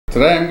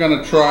Today I'm going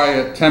to try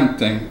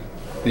attempting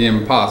the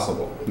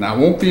impossible. Now, it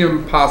won't be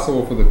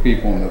impossible for the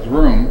people in this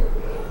room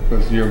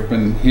because you've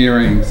been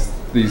hearing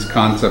these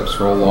concepts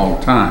for a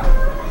long time.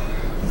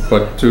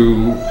 But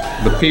to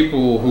the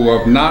people who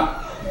are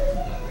not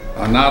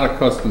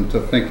accustomed to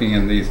thinking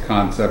in these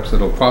concepts,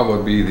 it'll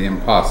probably be the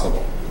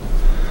impossible.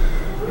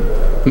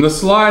 In the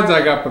slides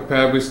I got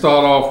prepared, we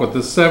start off with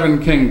the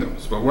 7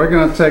 kingdoms, but we're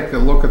going to take a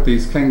look at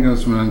these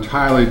kingdoms from an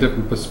entirely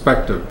different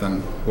perspective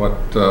than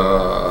what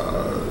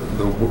the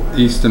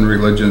Eastern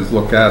religions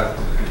look at,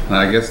 and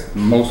I guess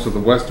most of the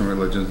Western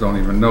religions don't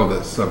even know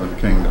there's 7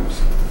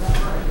 kingdoms.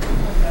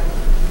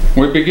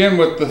 We begin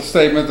with the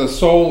statement, the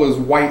soul is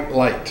white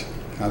light.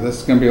 Now this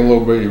is going to be a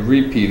little bit of a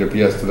repeat of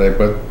yesterday,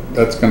 but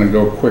that's going to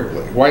go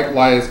quickly. White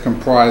light is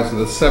comprised of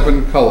the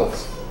 7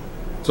 colors.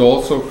 It's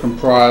also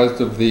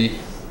comprised of the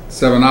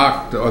 7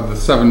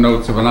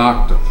 notes of an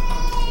octave.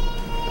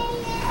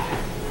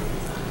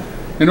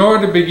 In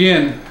order to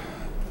begin,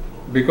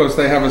 because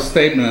they have a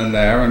statement in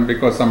there and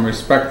because I'm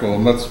respectful,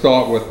 let's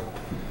start with a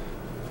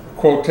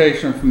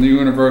quotation from the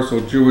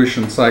Universal Jewish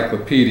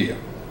Encyclopedia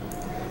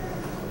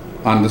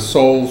on the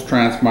soul's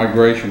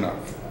transmigration of.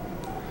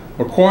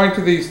 According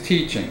to these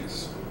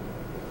teachings,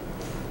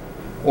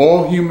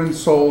 all human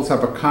souls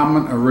have a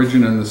common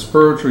origin in the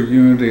spiritual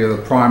unity of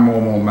the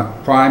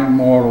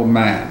primordial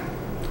man,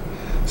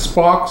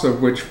 sparks of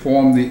which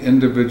form the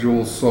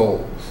individual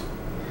souls.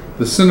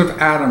 The sin of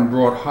Adam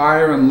brought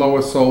higher and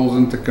lower souls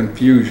into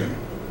confusion.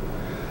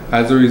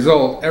 As a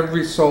result,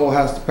 every soul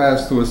has to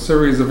pass through a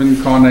series of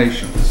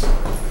incarnations.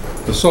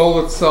 The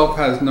soul itself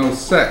has no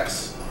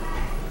sex,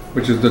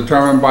 which is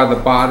determined by the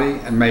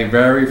body and may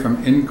vary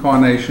from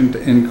incarnation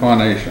to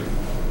incarnation.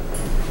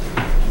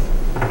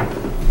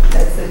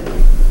 That's it.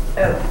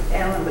 Oh,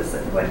 Alan,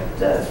 what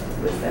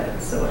was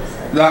that source?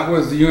 That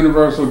was the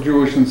Universal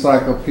Jewish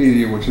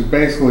Encyclopedia, which is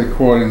basically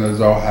quoting the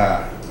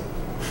Zohar,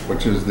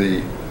 which is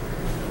the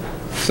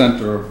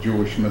center of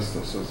Jewish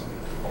mysticism.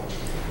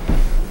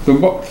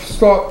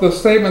 The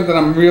statement that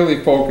I'm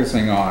really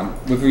focusing on,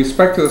 with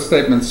respect to the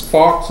statement,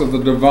 sparks of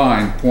the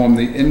divine form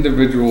the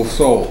individual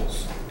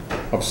souls.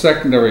 Of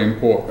secondary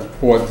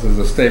importance is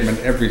the statement,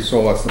 every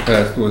soul has to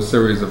pass through a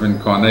series of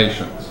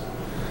incarnations.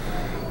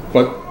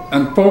 But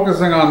I'm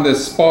focusing on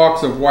this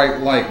sparks of white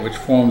light which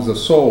forms the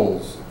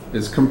souls.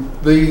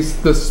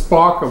 The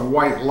spark of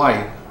white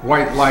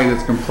light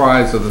is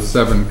comprised of the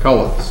 7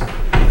 colors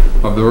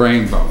of the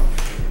rainbow.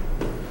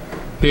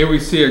 Here we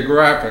see a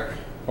graphic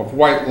of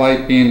white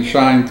light being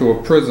shined through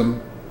a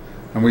prism,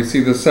 and we see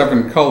the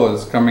 7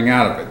 colors coming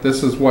out of it.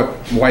 This is what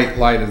white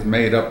light is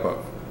made up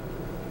of.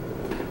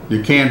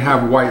 You can't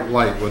have white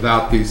light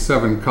without these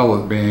 7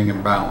 colors being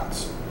in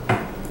balance.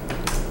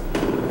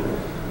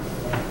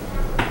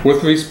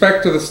 With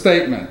respect to the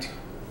statement,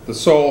 the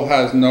soul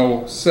has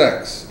no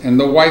sex. In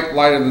the white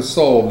light of the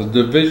soul,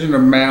 the division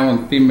of male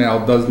and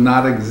female does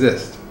not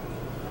exist.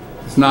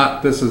 It's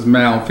not this is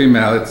male and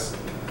female. It's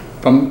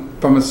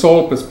from a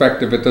soul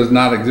perspective, it does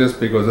not exist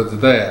because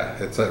it's there.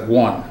 It's at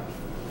one.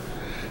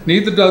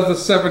 Neither does the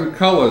 7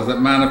 colors that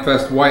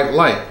manifest white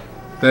light.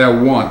 They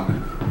are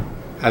one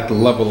at the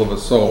level of a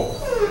soul.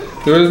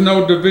 There is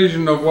no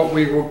division of what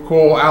we would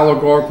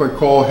allegorically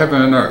call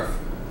heaven and earth.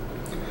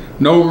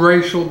 No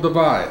racial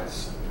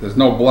divides. There's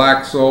no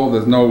black soul,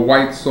 there's no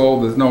white soul,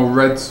 there's no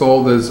red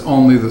soul, there's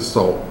only the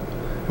soul.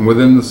 And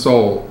within the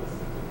soul,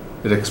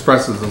 it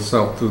expresses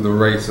itself through the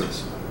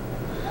races.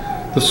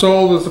 The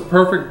soul is the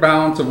perfect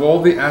balance of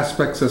all the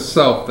aspects of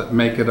self that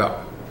make it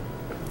up.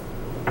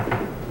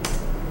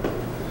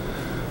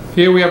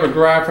 Here we have a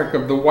graphic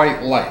of the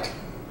white light,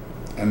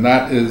 and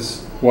that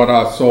is what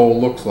our soul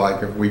looks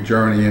like if we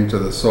journey into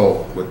the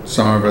soul, which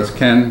some of us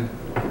can,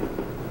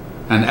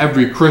 and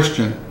every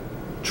Christian,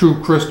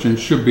 true Christian,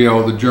 should be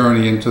able to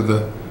journey into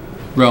the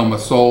realm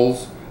of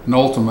souls and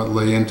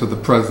ultimately into the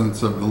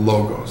presence of the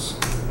Logos.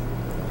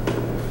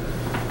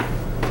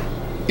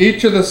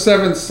 Each of the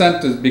 7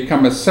 centers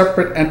become a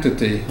separate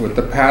entity with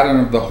the pattern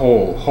of the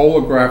whole,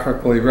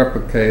 holographically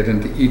replicated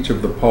into each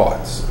of the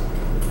parts.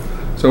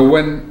 So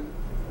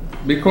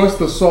because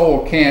the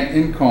soul can't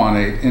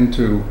incarnate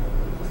into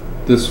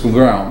this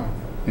realm,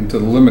 into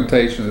the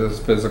limitation of this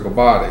physical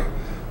body,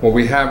 what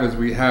we have is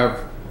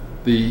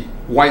the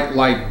white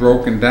light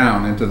broken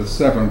down into the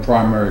 7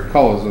 primary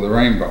colors of the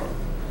rainbow.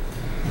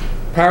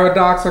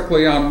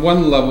 Paradoxically, on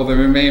one level they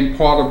remain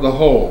part of the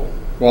whole,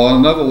 while on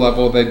another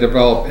level they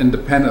develop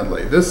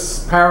independently.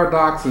 This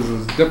paradox is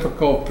as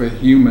difficult for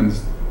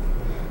humans,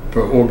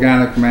 for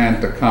organic man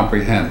to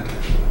comprehend.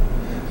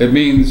 It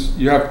means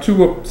you have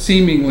 2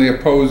 seemingly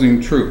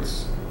opposing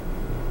truths,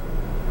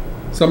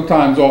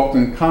 sometimes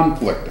often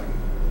conflicting,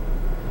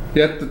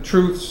 yet the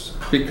truths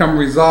become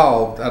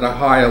resolved at a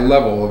higher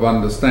level of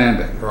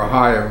understanding or a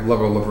higher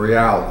level of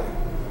reality.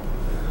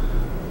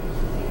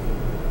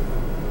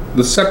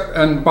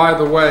 And by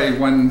the way,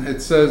 when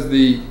it says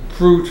the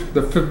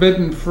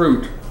forbidden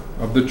fruit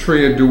of the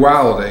tree of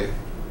duality,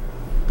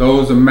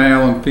 those are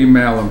male and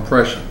female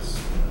impressions,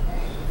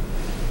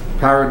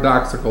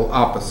 paradoxical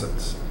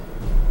opposites.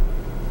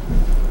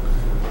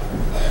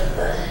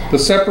 The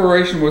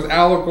separation was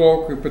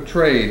allegorically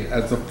portrayed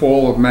as the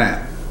fall of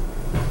man.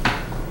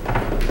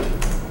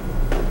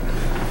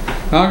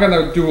 Now I'm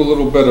going to do a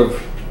little bit of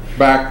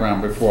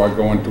background before I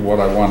go into what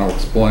I want to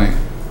explain.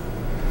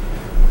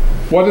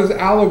 What is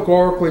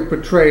allegorically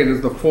portrayed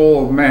as the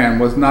fall of man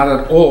was not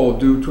at all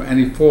due to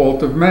any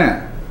fault of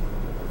man,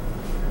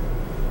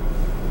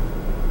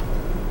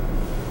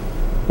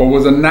 but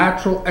was a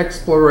natural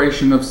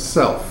exploration of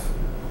self.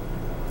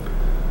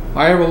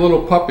 I have a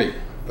little puppy,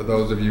 for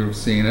those of you who've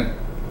seen it,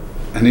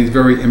 and he's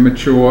very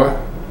immature,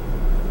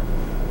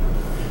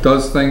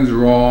 does things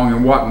wrong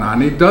and whatnot.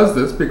 And he does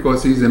this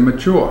because he's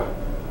immature,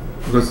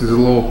 because he's a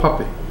little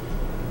puppy.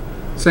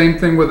 Same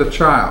thing with a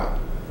child.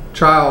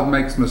 Child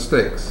makes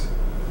mistakes.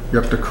 You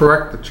have to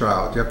correct the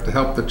child. You have to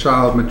help the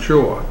child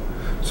mature.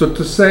 So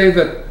to say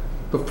that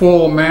the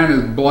fall of man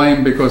is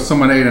blamed because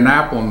someone ate an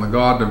apple in the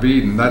Garden of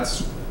Eden,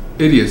 that's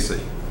idiocy.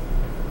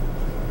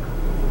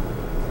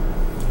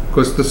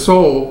 Because the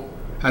soul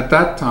at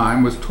that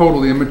time was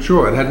totally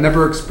immature. It had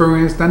never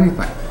experienced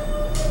anything.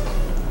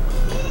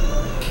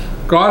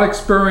 God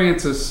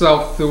experiences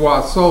self through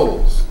our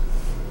souls,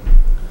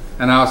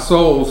 and our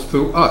souls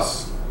through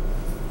us.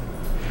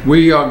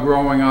 We are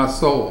growing our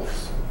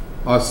souls.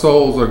 Our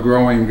souls are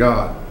growing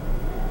God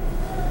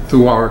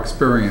through our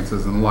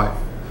experiences in life.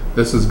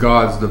 This is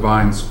God's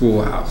divine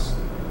schoolhouse.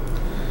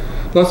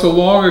 Thus, a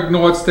long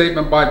ignored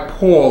statement by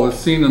Paul is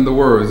seen in the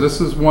words.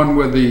 This is one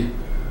where the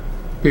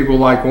people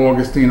like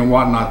Augustine and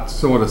whatnot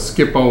sort of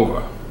skip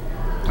over,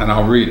 and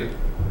I'll read it.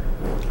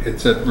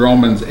 It's at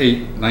Romans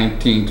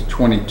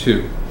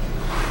 8:19-22.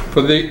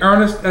 For the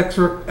earnest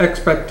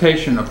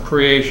expectation of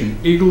creation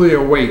eagerly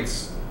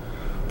awaits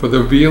for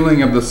the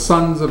revealing of the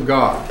sons of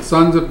God.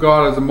 Sons of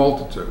God is a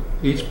multitude.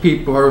 Each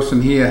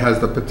person here has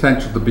the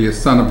potential to be a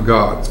son of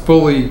God. It's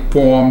fully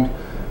formed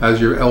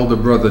as your elder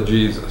brother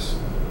Jesus.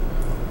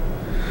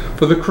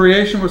 For the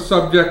creation was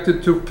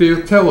subjected to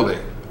futility,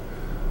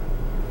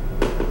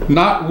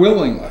 not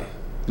willingly.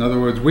 In other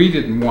words, we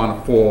didn't want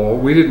to fall.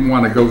 We didn't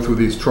want to go through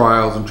these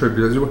trials and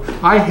tribulations.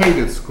 I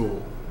hated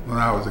school when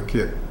I was a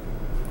kid.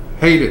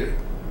 Hated it.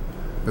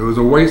 It was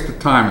a waste of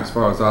time as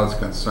far as I was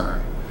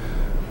concerned.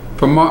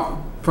 From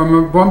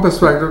one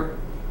perspective,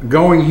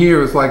 going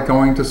here is like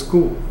going to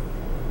school.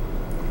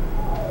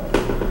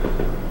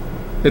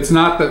 It's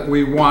not that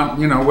we want,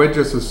 we're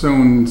just as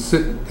soon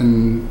sit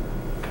and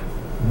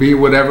be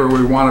whatever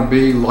we want to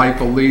be,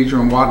 life of leisure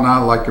and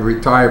whatnot, like a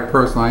retired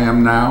person I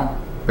am now,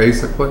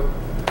 basically.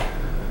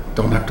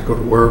 Don't have to go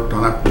to work,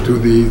 don't have to do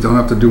these, don't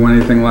have to do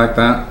anything like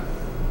that.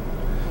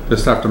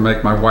 Just have to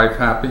make my wife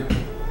happy.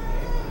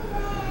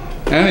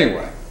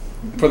 Anyway,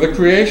 for the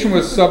creation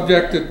was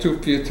subjected to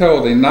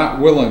futility, not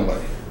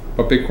willingly,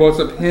 but because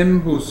of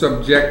him who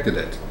subjected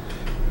it,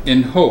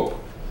 in hope,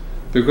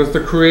 because the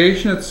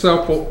creation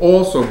itself will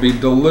also be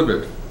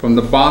delivered from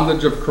the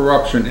bondage of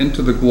corruption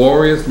into the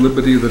glorious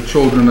liberty of the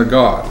children of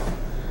God.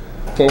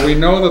 For we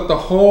know that the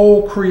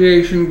whole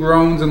creation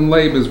groans and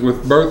labors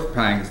with birth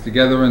pangs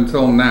together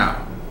until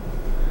now.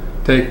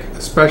 Take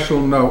a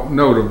special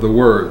note of the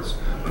words.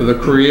 For the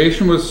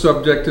creation was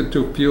subjected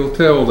to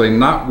futility,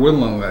 not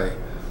willingly,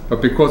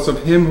 but because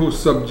of him who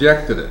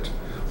subjected it.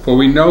 For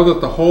we know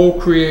that the whole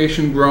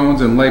creation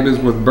groans and labors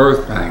with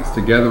birth pangs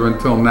together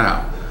until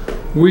now.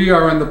 We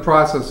are in the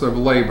process of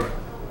labor,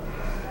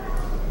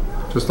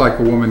 just like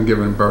a woman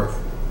giving birth.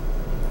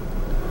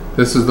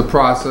 This is the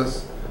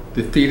process.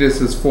 The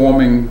fetus is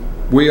forming.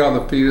 We are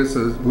the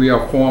fetuses. We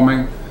are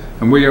forming,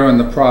 and we are in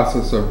the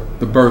process of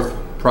the birth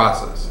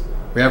process.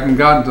 We haven't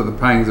gotten to the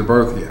pangs of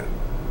birth yet.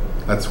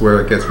 That's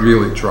where it gets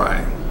really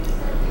trying.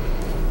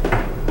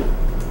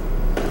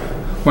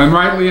 When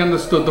rightly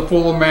understood, the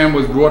fall of man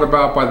was brought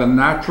about by the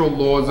natural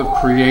laws of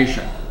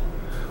creation,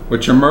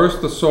 which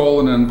immersed the soul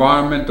in an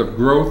environment of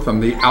growth from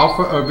the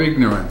alpha of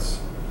ignorance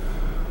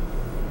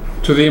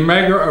to the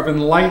omega of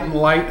enlightened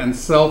light and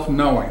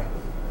self-knowing.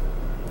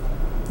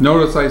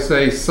 Notice I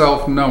say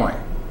self-knowing,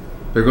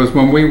 because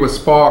when we were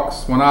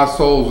sparks, when our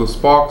souls were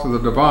sparks of the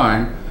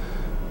divine,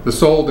 the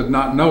soul did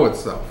not know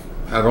itself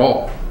at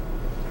all.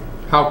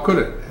 How could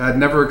it? It had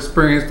never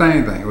experienced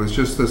anything. It was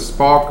just this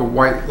spark of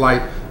white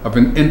light of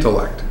an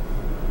intellect.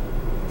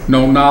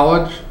 No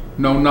knowledge,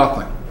 no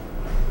nothing.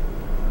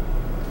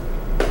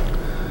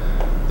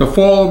 The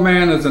fall of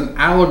man is an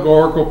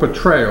allegorical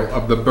portrayal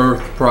of the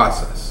birth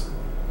process.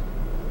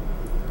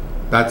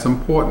 That's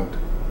important.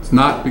 It's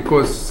not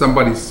because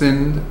somebody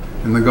sinned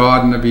in the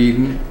Garden of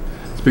Eden.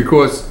 It's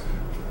because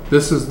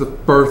this is the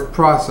birth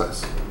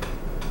process.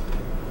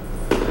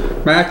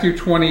 Matthew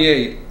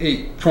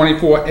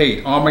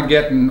 24:8,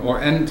 Armageddon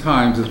or end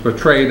times is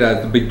portrayed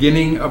as the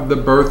beginning of the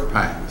birth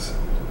pangs.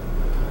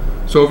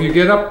 So if you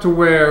get up to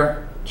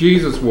where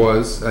Jesus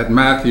was at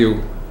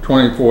Matthew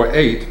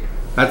 24:8,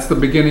 that's the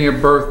beginning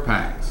of birth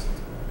pangs.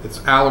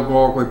 It's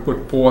allegorically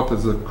put forth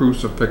as a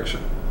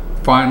crucifixion,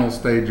 final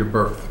stage of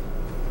birth.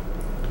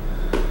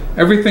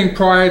 Everything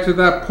prior to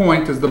that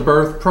point is the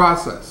birth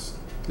process.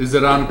 Is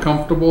it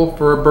uncomfortable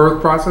for a birth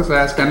process?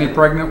 Ask any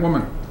pregnant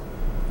woman.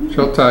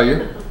 She'll tell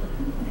you.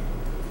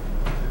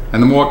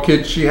 And the more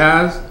kids she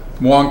has,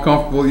 more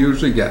uncomfortable it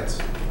usually gets.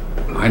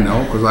 I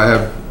know, because I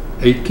have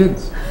 8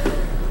 kids.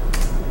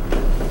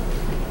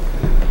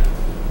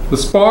 The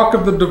spark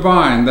of the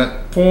divine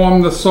that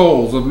form the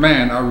souls of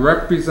man are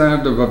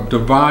representative of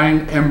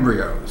divine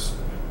embryos.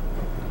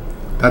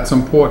 That's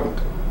important.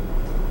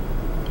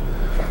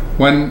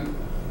 When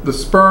the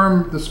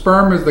sperm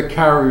is the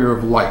carrier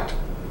of light.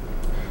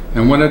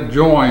 And when it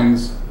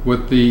joins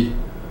with the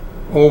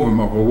ovum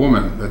of a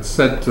woman, that's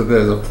said to,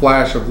 there's a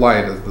flash of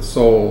light as the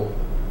soul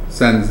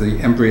sends the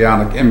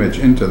embryonic image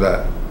into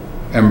that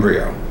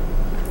embryo.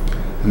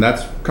 And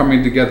that's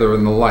coming together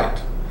in the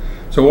light.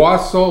 So our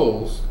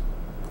souls,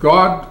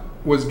 God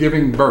was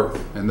giving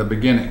birth in the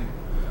beginning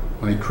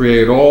when He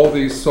created all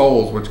these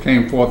souls which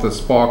came forth as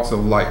sparks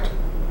of light.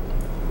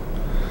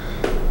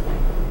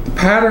 The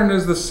pattern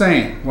is the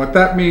same. What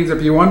that means,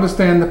 if you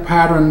understand the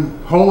pattern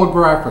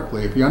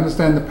holographically, if you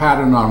understand the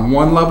pattern on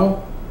one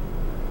level,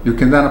 you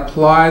can then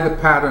apply the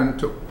pattern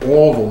to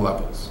all the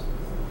levels.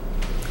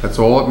 That's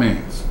all it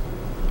means.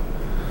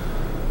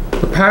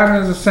 The pattern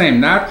is the same.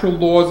 Natural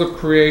laws of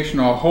creation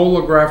are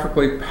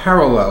holographically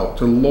parallel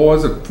to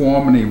laws that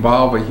form and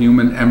evolve a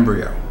human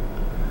embryo.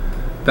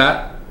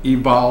 That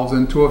evolves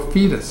into a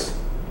fetus.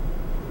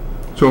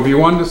 So if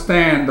you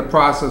understand the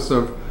process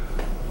of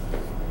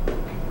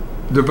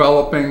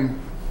developing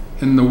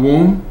in the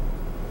womb,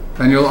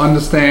 then you'll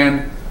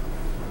understand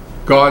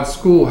God's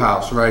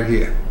schoolhouse right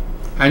here.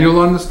 And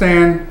you'll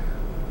understand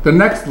the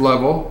next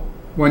level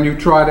when you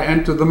try to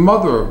enter the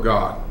mother of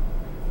God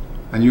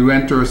and you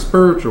enter a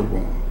spiritual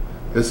womb.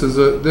 This is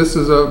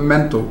a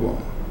mental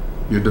womb.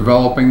 You're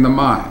developing the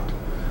mind.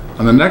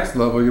 On the next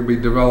level, you'll be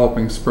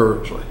developing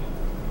spiritually.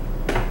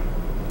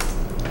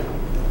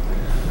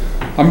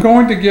 I'm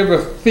going to give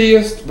a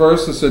theist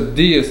versus a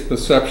deist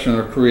perception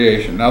of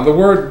creation. Now, the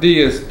word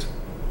deist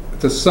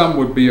to some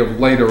would be of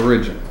late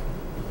origin,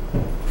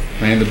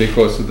 mainly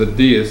because of the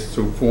deists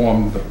who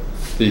formed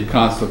the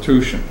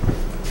Constitution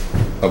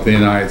of the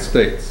United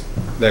States.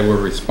 They were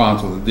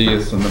responsible, the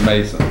deists and the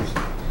Masons.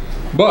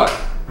 But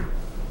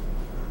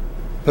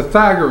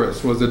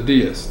Pythagoras was a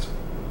deist.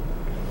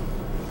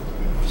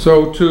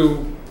 So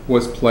too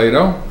was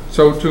Plato.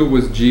 So too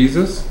was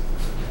Jesus.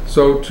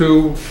 So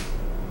too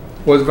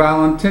was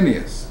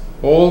Valentinius.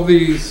 All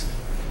these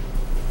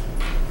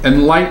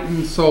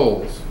enlightened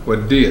souls were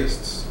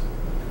deists.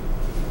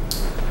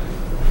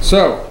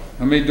 So,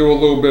 let me do a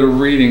little bit of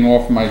reading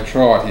off my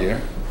chart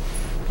here.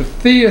 The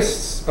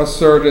theists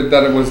asserted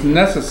that it was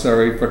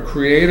necessary for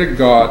Creator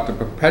God to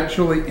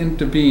perpetually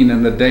intervene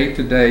in the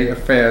day-to-day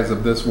affairs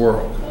of this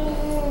world.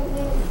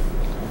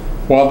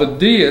 While the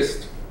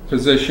deist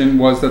position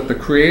was that the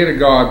Creator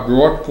God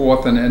brought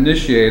forth and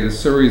initiated a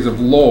series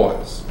of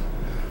laws,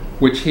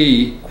 which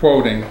He,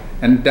 quoting,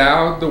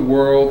 endowed the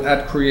world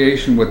at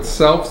creation with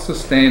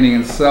self-sustaining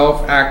and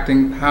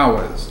self-acting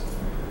powers.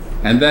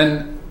 And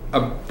then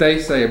they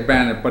say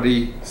abandoned, but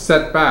He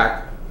set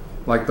back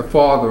like the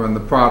father and the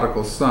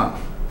prodigal son.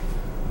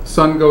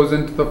 Son goes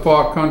into the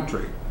far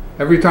country.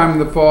 Every time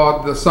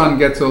the son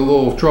gets a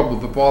little trouble,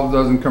 the father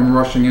doesn't come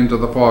rushing into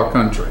the far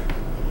country.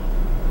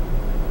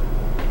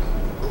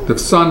 The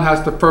son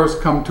has to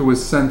first come to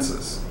his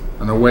senses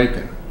and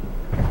awaken.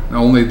 And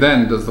only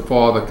then does the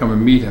father come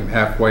and meet him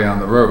halfway on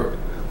the road.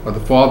 But the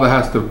father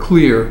has to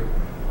clear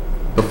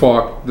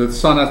the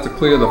son has to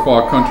clear the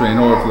far country in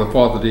order for the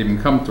father to even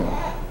come to him.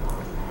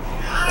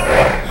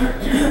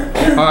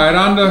 Alright,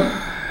 under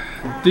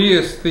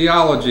deist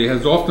theology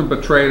has often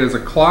portrayed as a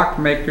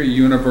clockmaker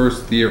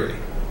universe theory.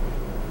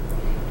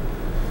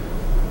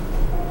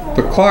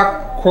 The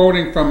clock,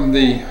 quoting from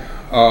the,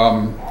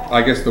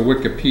 I guess the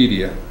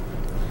Wikipedia,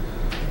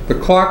 the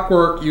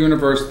clockwork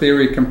universe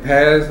theory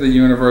compares the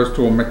universe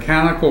to a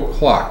mechanical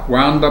clock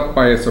wound up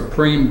by a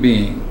supreme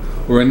being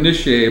or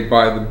initiated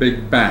by the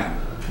Big Bang,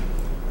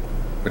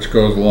 which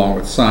goes along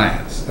with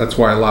science. That's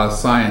why a lot of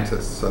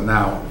scientists are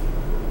now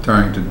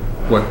turning to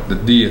what the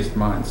deist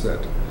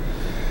mindset.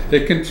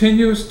 It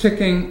continues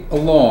ticking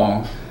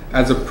along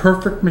as a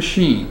perfect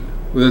machine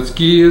with its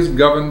gears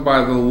governed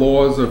by the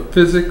laws of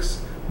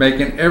physics,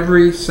 making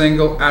every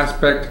single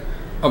aspect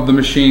of the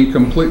machine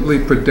completely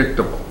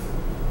predictable.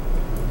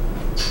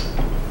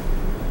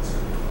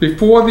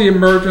 Before the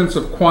emergence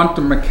of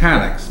quantum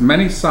mechanics,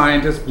 many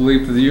scientists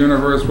believed that the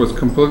universe was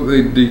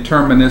completely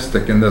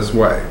deterministic in this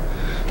way.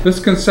 This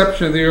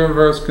conception of the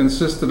universe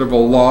consisted of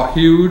a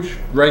huge,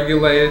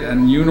 regulated,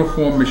 and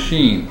uniform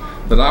machine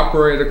that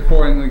operated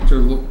according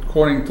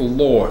to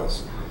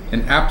laws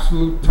in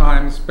absolute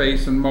time,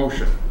 space, and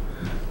motion.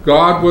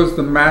 God was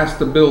the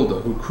master builder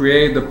who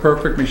created the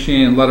perfect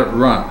machine and let it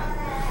run.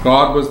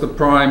 God was the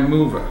prime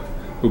mover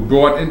who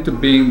brought into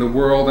being the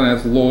world and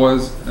its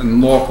laws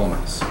and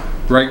lawfulness,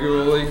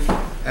 regularly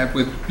and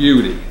with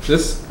beauty.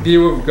 This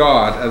view of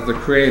God as the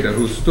creator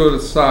who stood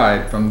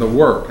aside from the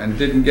work and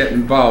didn't get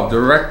involved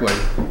directly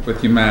with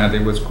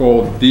humanity was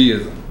called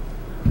deism,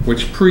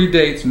 which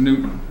predates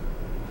Newton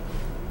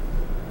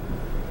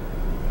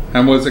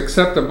and was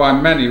accepted by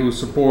many who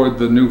supported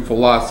the new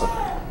philosophy.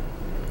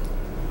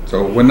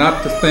 So we're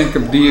not to think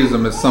of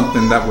deism as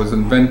something that was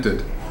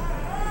invented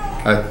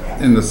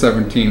in the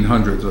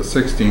 1700s or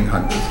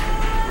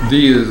 1600s.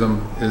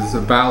 Deism is a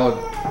valid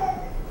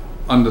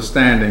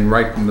understanding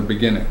right from the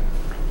beginning.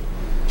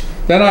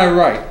 Then I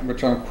write,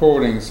 which I'm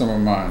quoting some of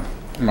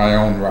my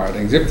own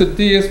writings, if the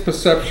deist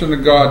perception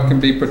of God can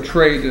be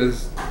portrayed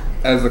as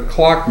a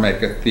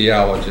clockmaker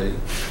theology,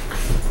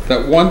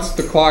 that once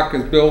the clock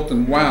is built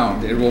and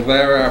wound, it will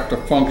thereafter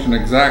function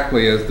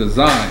exactly as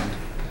designed,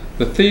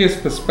 the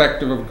theist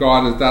perspective of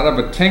God is that of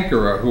a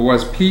tinkerer who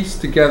has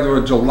pieced together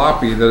a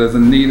jalopy that is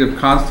in need of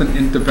constant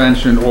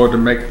intervention in order to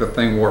make the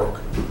thing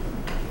work.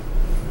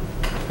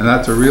 And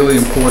that's a really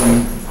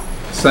important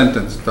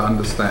sentence to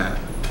understand.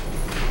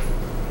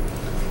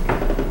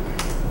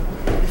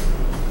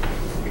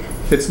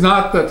 It's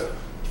not that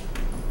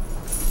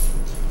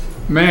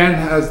man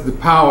has the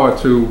power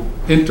to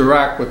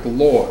interact with the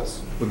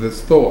laws, with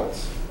his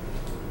thoughts.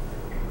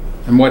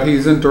 And what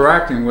he's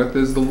interacting with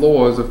is the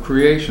laws of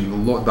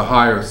creation, the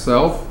higher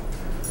self,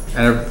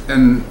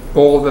 and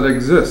all that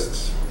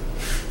exists.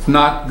 It's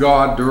not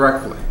God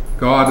directly.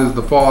 God is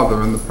the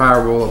Father in the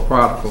parable of the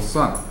prodigal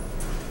son.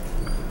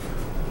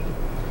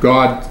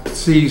 God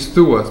sees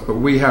through us, but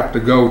we have to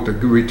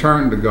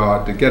return to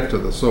God to get to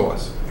the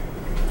source.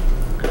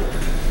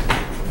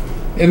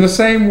 In the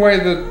same way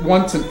that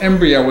once an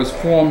embryo is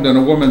formed in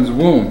a woman's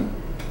womb,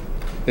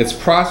 its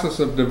process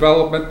of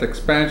development,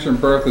 expansion,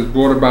 birth is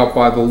brought about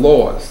by the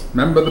laws.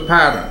 Remember the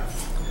pattern.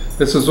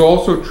 This is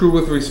also true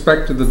with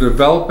respect to the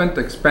development,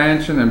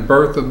 expansion, and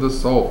birth of the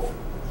soul.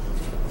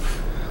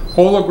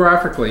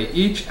 Holographically,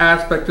 each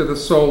aspect of the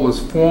soul is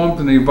formed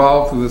and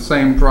evolved through the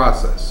same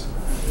process.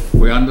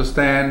 We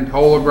understand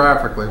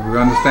holographically. We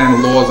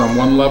understand the laws on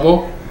one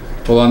level.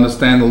 We'll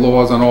understand the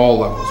laws on all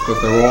levels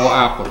because they're all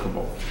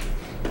applicable.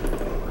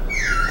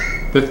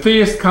 The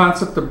theist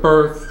concept of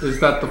birth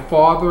is that the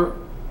father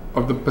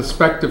of the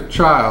prospective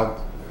child,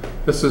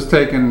 this is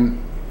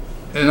taken,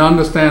 and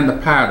understand the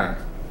pattern.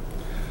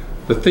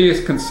 The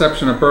theist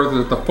conception of birth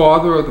is that the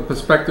father of the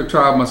prospective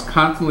child must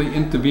constantly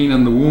intervene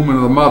in the womb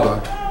of the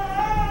mother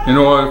in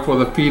order for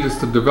the fetus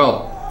to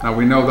develop. Now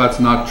we know that's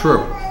not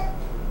true.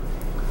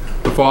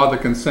 The father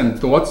can send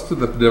thoughts to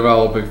the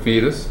developing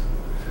fetus.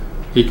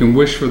 He can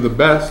wish for the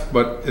best,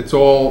 but it's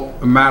all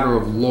a matter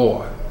of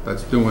law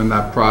that's doing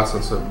that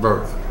process of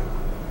birth.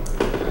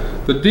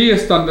 The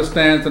deist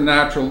understands the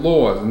natural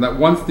laws, and that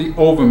once the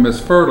ovum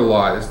is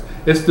fertilized,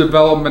 its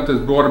development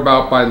is brought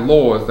about by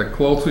laws that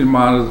closely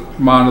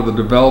monitor the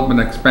development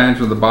and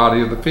expansion of the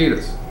body of the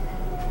fetus.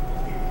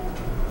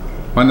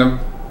 When the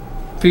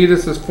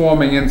fetus is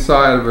forming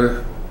inside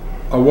of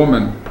a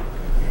woman,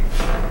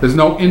 there's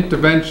no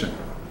intervention.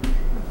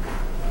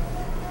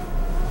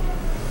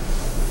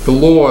 The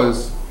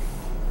laws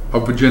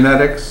of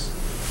genetics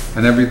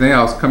and everything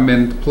else come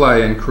into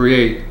play and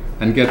create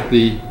and get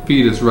the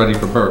fetus ready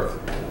for birth.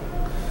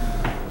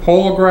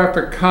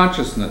 Holographic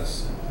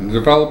consciousness and the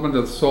development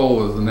of the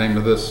soul is the name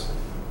of this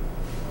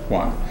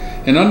one.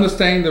 In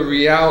understanding the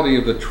reality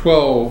of the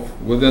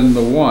 12 within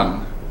the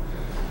one,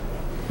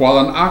 while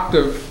an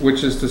octave,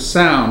 which is to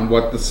sound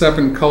what the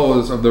 7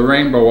 colors of the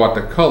rainbow are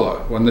to color,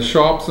 when the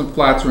sharps and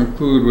flats are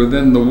included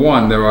within the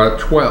one, there are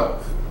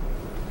 12.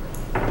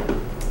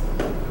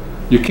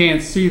 You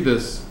can't see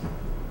this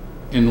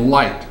in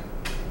light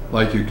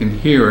like you can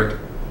hear it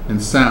in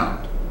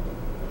sound,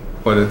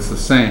 but it's the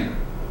same.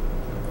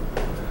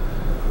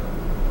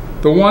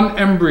 The one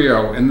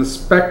embryo in the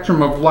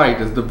spectrum of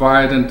light is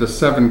divided into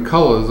 7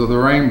 colors of the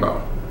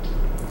rainbow.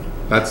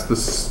 That's the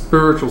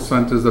spiritual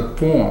centers that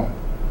form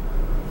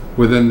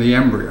within the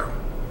embryo.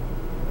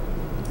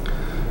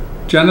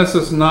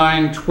 Genesis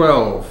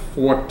 9:12,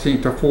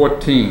 14 to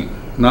 14.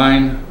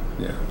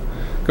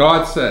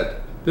 God said,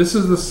 "This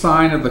is the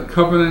sign of the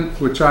covenant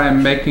which I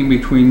am making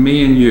between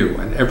me and you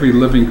and every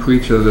living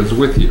creature that is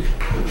with you.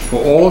 For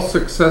all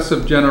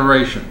successive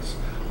generations,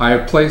 I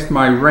have placed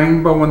my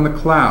rainbow in the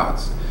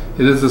clouds.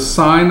 It is a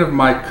sign of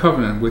my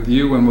covenant with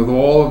you and with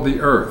all of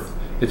the earth.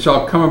 It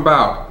shall come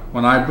about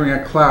when I bring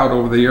a cloud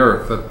over the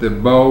earth that the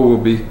bow will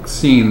be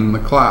seen in the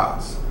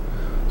clouds."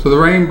 So the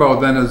rainbow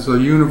then is a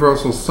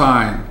universal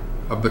sign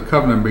of the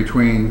covenant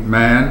between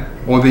man,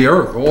 or the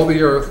earth, all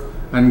the earth,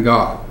 and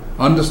God.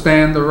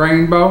 Understand the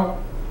rainbow,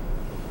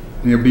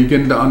 and you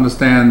begin to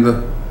understand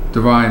the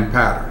divine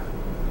pattern.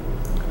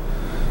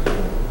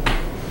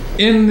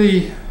 In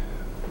the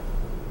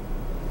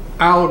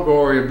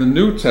allegory of the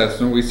New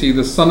Testament, we see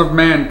the Son of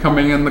Man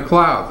coming in the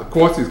clouds. Of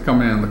course he's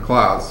coming in the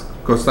clouds,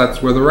 because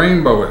that's where the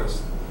rainbow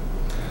is.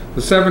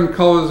 The 7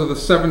 colors of the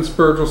 7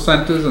 spiritual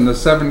centers and the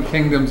 7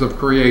 kingdoms of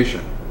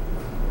creation.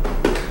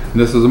 And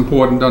this is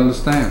important to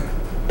understand.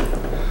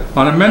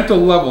 On a mental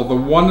level, the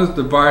one is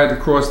divided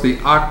across the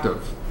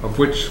octave, of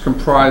which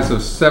comprise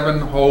of 7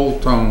 whole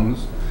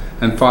tones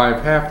and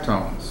 5 half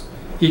tones,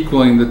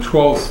 equaling the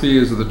 12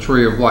 spheres of the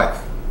tree of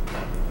life.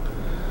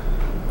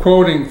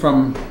 Quoting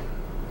from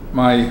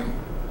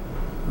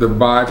the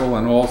Bible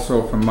and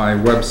also from my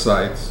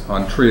websites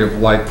on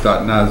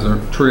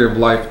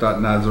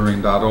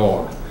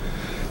treeoflife.nazarene.org.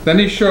 Then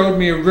he showed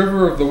me a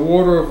river of the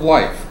water of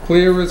life,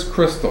 clear as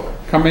crystal,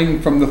 coming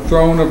from the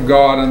throne of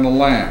God and the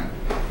Lamb.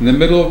 in the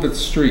middle of its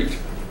street.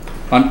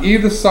 On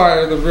either side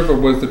of the river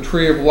was the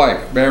tree of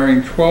life,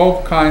 bearing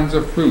 12 kinds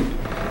of fruit,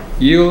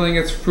 yielding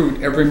its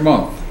fruit every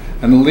month,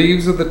 and the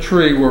leaves of the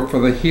tree were for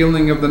the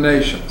healing of the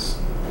nations.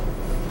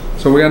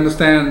 So we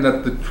understand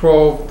that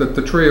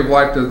the tree of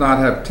life does not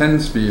have 10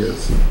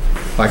 spheres,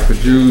 like the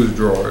Jews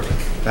draw it.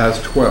 It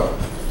has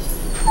 12.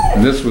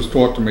 And this was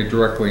taught to me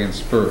directly in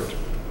spirit.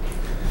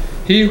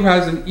 He who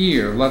has an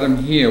ear, let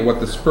him hear what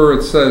the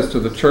Spirit says to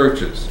the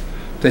churches.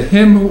 To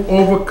him who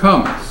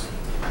overcomes,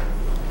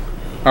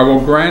 I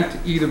will grant to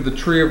eat of the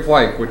tree of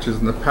life, which is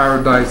in the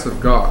paradise of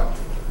God.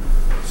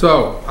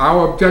 So,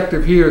 our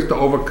objective here is to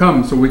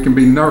overcome so we can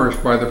be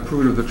nourished by the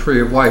fruit of the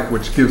tree of life,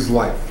 which gives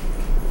life.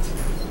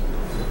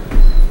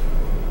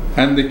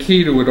 And the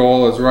key to it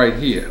all is right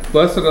here.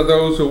 Blessed are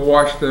those who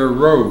wash their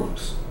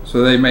robes,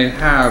 so they may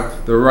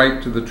have the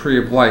right to the tree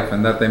of life,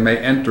 and that they may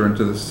enter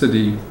into the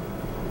city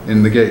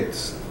in the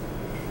gates.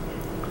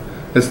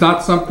 It's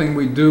not something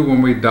we do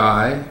when we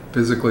die,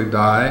 physically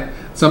die.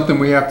 It's something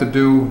we have to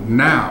do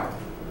now.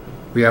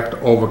 We have to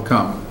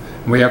overcome.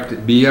 We have to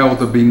be able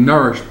to be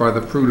nourished by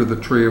the fruit of the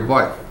tree of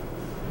life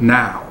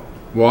now,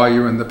 while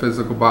you're in the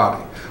physical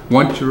body.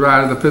 Once you're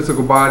out of the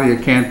physical body,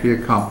 it can't be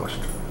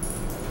accomplished.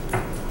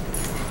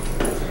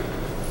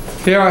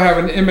 Here I have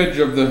an image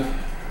of the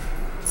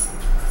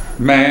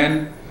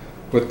man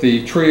with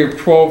the tree of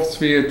 12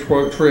 sphere,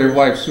 tree of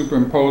life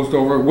superimposed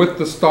over it with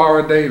the Star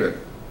of David.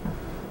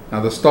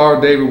 Now the Star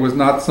of David was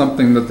not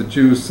something that the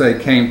Jews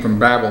say came from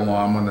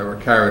Babylon when they were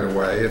carried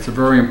away. It's a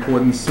very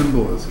important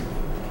symbolism.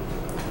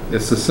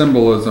 It's the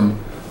symbolism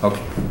of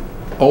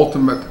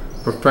ultimate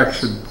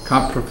perfected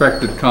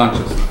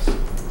consciousness.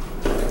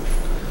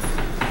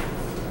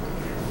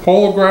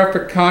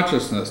 Holographic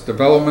consciousness,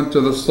 development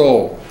to the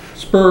soul.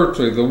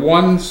 Spiritually, the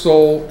one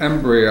soul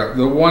embryo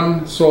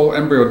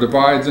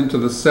divides into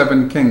the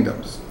 7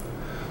 kingdoms.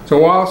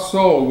 So our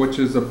soul, which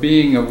is a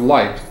being of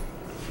light,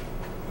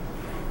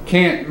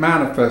 can't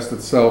manifest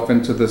itself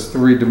into this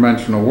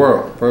 3-dimensional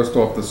world. First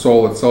off, the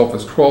soul itself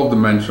is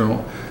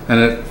 12-dimensional, and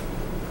it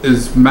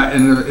is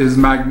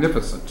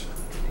magnificent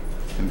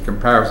in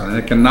comparison. And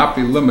it cannot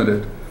be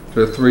limited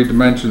to the 3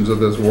 dimensions of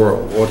this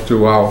world or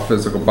to our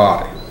physical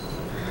body.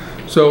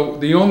 So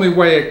the only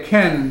way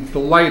the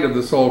light of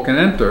the soul can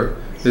enter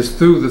is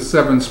through the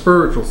 7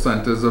 spiritual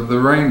centers of the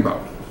rainbow,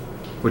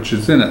 which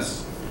is in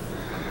us.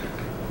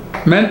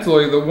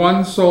 Mentally, the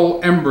one soul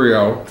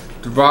embryo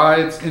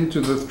divides into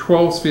the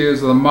 12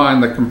 spheres of the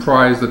mind that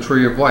comprise the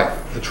tree of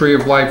life. The tree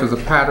of life is a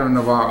pattern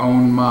of our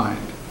own mind,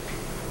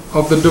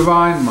 of the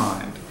divine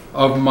mind,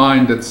 of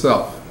mind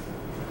itself.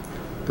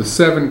 The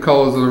 7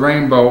 colors of the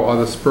rainbow are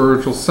the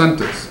spiritual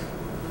centers.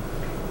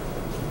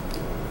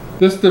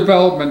 This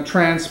development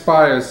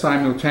transpires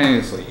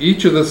simultaneously.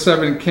 Each of the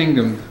 7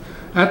 kingdoms,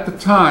 at the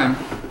time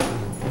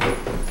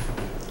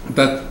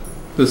that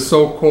the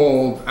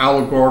so-called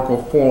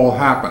allegorical fall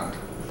happened,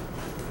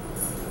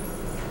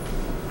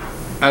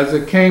 as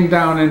it came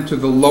down into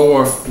the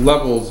lower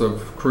levels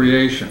of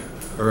creation,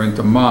 or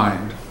into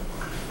mind,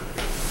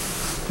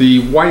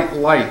 the white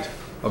light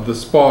of the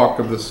spark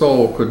of the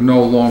soul could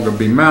no longer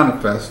be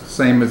manifest,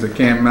 same as it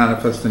can't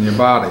manifest in your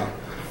body.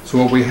 So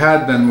what we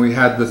had then, we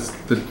had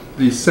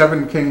the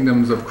 7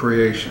 kingdoms of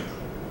creation.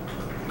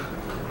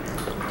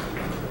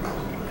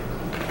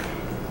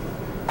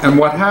 And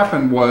what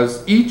happened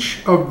was,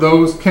 each of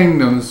those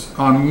kingdoms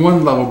on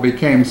one level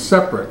became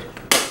separate,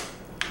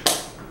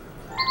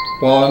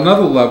 while on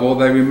another level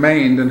they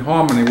remained in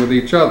harmony with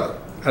each other.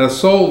 At a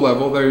soul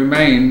level, they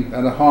remained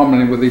at a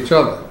harmony with each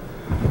other.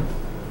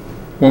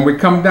 When we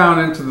come down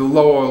into the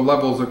lower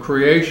levels of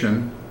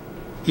creation,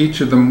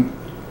 each of them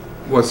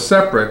was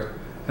separate,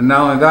 and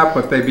not only that,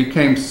 but they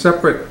became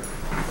separate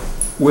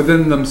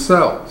within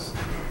themselves.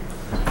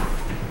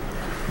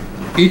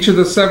 Each of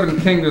the 7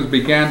 kingdoms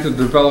began to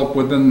develop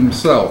within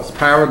themselves,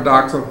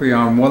 paradoxically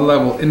on one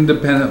level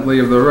independently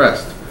of the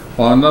rest,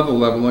 while on another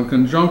level in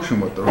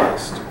conjunction with the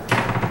rest.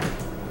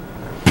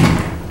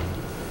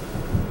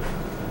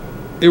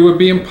 It would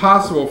be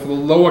impossible for the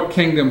lower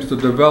kingdoms to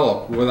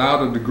develop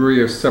without a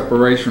degree of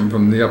separation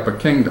from the upper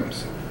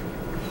kingdoms.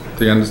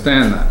 Do you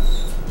understand that?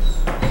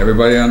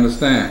 Everybody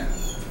understand?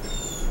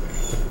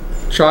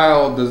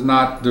 Child does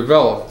not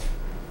develop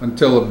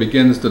until it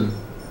begins to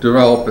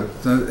develop.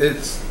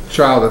 Its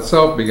child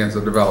itself begins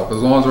to develop.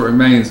 As long as it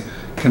remains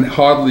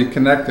hardly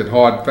connected,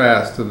 hard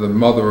fast to the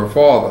mother or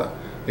father,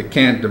 it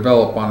can't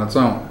develop on its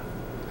own.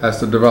 It has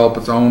to develop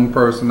its own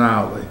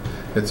personality,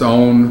 its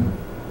own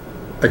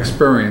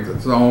experience,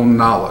 its own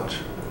knowledge.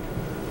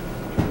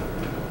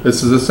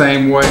 This is the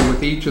same way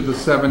with each of the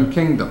 7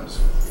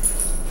 kingdoms.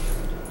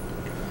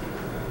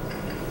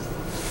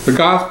 The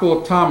Gospel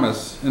of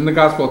Thomas, in the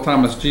Gospel of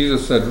Thomas,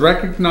 Jesus said,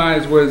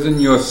 "Recognize what is in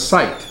your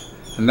sight,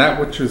 and that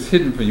which is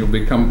hidden from you will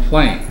become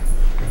plain."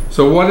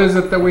 So what is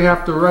it that we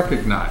have to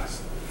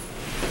recognize?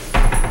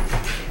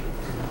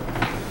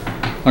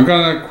 I'm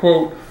going to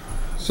quote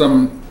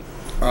some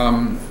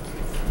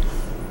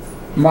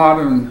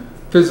modern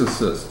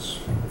physicists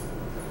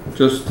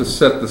just to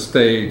set the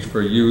stage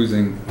for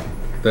using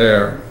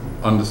their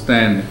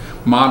understanding.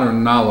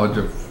 modern knowledge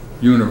of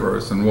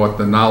universe and what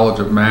the knowledge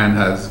of man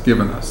has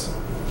given us.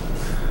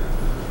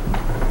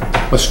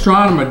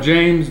 Astronomer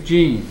James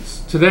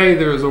Jeans. Today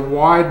there is a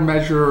wide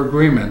measure of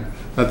agreement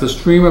that the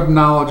stream of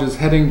knowledge is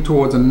heading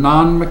towards a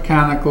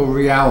non-mechanical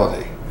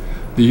reality.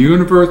 The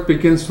universe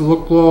begins to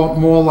look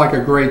more like a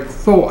great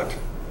thought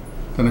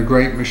than a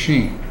great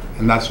machine.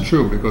 And that's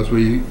true because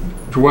we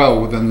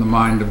dwell within the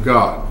mind of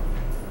God.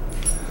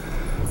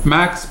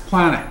 Max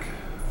Planck,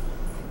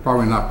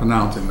 probably not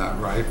pronouncing that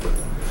right, but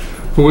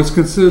who was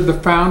considered the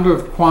founder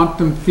of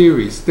quantum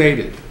theory,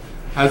 stated,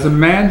 "As a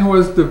man who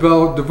has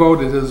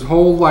devoted his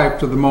whole life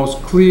to the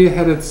most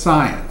clear-headed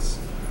science,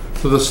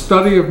 to the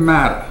study of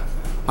matter,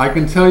 I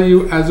can tell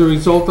you as a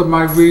result of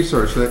my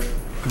research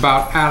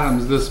about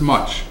atoms this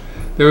much.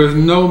 There is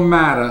no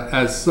matter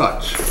as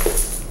such.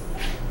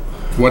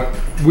 What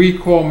we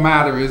call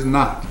matter is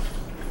not,"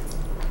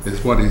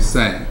 is what he's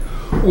saying.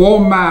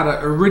 "All matter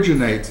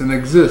originates and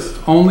exists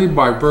only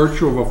by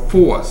virtue of a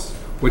force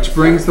which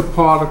brings the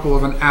particle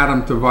of an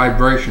atom to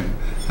vibration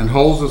and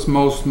holds this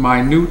most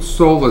minute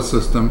solar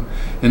system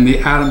in the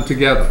atom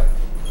together.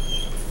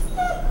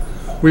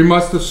 We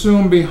must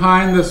assume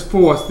behind this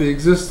force the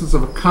existence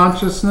of a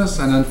consciousness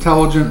and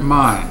intelligent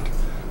mind.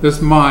 This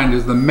mind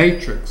is the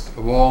matrix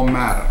of all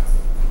matter."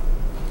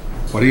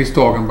 What he's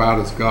talking about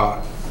is God.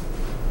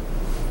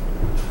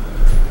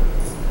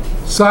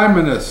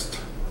 Simonist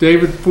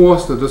David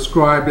Forster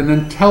described an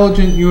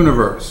intelligent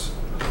universe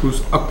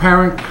whose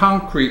apparent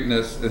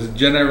concreteness is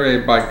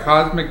generated by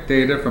cosmic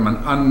data from an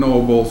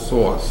unknowable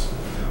source.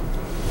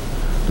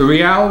 The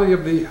reality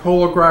of the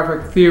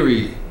holographic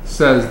theory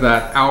says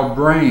that our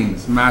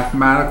brains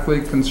mathematically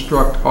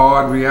construct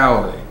hard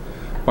reality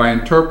by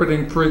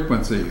interpreting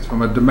frequencies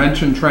from a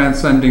dimension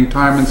transcending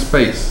time and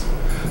space.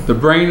 The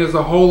brain is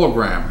a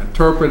hologram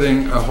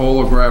interpreting a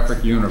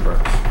holographic universe.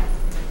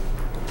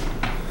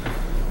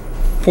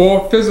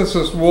 For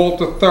physicist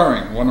Walter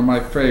Thuring, one of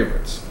my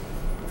favorites,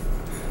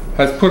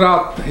 has put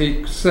out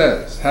thinking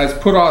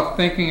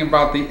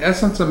about the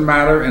essence of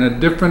matter in a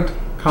different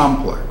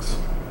context.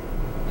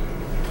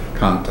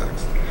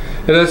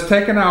 It has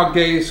taken our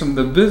gaze from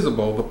the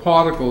visible, the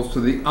particles, to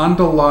the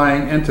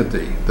underlying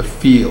entity, the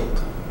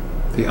field,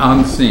 the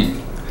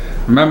unseen.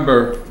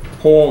 Remember,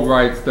 Paul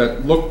writes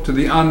that look to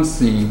the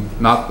unseen,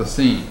 not the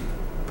seen,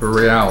 for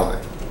reality.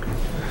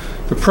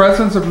 The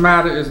presence of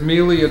matter is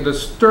merely a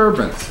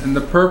disturbance in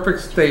the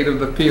perfect state of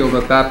the field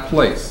at that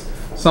place,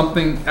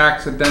 something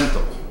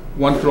accidental.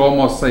 One could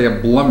almost say a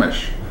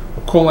blemish,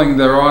 calling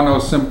there are no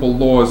simple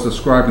laws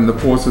describing the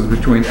forces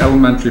between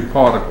elementary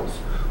particles.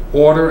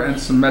 Order and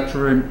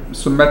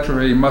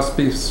symmetry must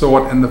be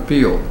sought in the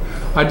field.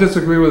 I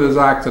disagree with his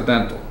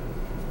accidental.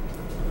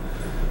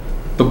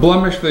 The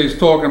blemish that he's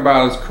talking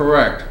about is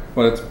correct,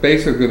 but it's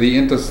basically the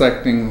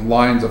intersecting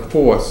lines of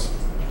force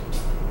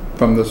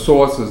from the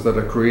sources that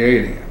are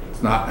creating it.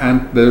 It's not,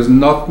 and there's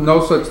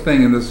no such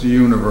thing in this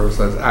universe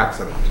as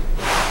accident.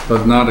 It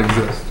does not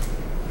exist.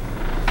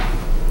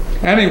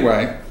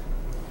 Anyway,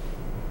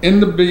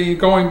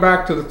 going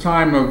back to the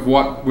time of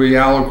what we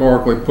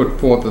allegorically put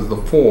forth as the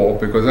fall,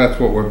 because that's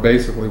what we're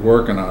basically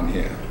working on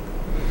here.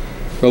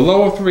 The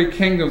lower three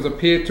kingdoms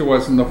appear to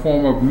us in the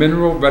form of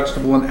mineral,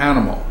 vegetable, and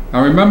animal.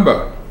 Now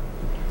remember,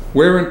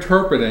 we're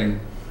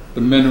interpreting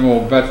the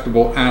mineral,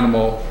 vegetable,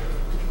 animal,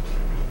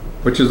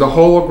 which is a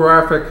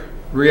holographic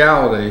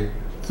reality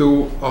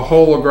through a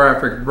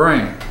holographic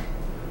brain.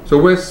 So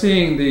we're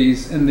seeing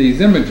these in these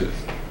images,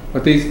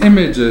 but these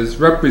images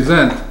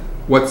represent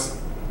what's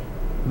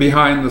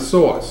behind the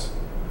source.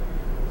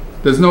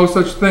 There's no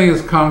such thing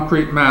as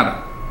concrete matter.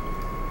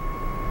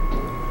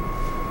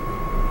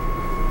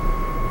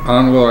 I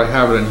don't know whether I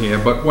have it in here,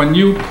 but when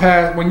you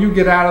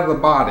get out of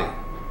the body,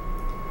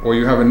 or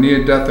you have a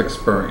near-death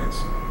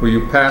experience, where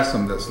you pass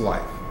from this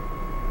life,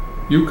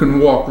 you can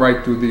walk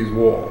right through these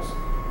walls.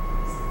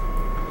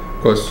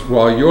 Because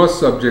while you're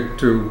subject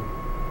to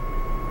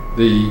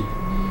the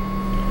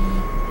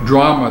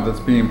drama that's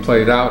being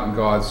played out in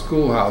God's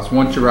schoolhouse,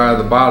 once you're out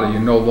of the body,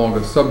 you're no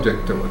longer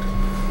subject to it.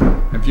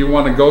 If you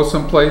want to go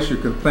someplace, you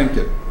can think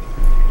it.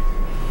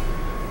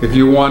 If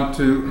you want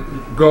to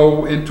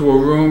go into a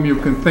room, you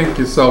can think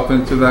yourself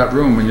into that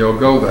room and you'll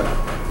go there.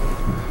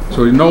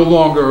 So no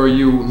longer are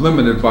you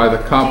limited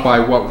by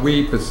what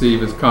we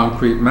perceive as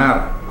concrete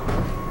matter.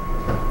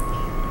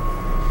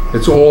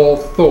 It's all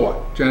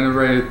thought,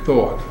 generated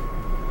thought.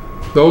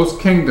 Those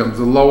kingdoms,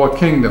 the lower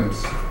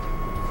kingdoms,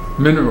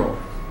 mineral,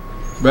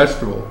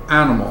 vegetable,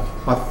 animal,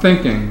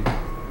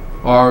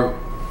 are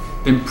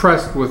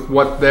impressed with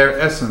what their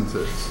essence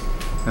is.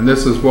 And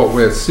this is what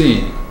we're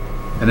seeing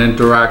and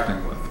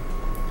interacting with.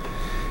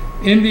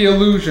 In the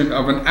illusion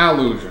of an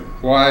allusion,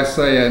 why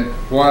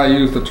I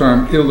use the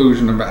term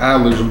illusion of an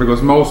allusion,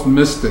 because most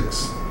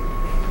mystics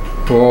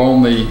who are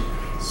only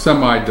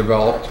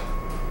semi-developed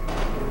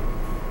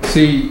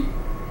see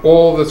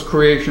all this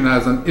creation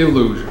as an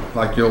illusion,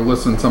 like you'll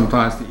listen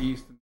sometimes to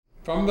East.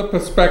 From the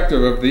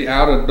perspective of the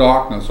outer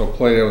darkness or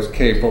Plato's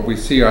cave, what we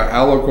see are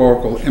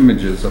allegorical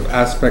images of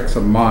aspects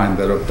of mind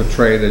that are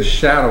portrayed as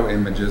shadow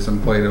images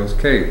in Plato's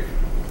cave.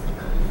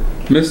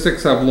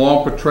 Mystics have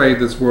long portrayed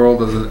this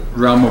world as a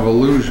realm of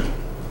illusion,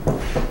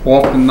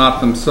 often not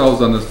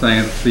themselves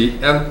understand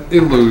that the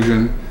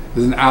illusion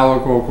is an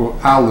allegorical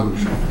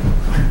allusion,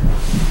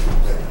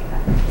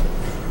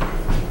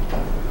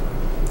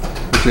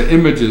 which are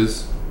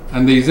images,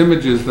 and these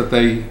images that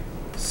they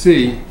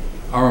see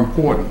are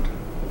important.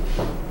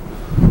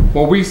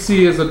 What we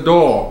see as a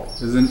dog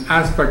is an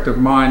aspect of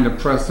mind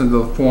impressed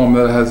into the form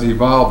that it has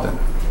evolved in.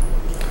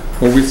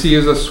 What we see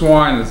as a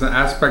swine is an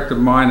aspect of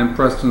mind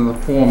impressed into the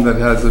form that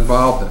it has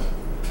evolved in.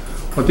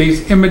 What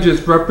these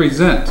images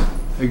represent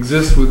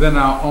exists within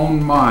our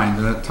own mind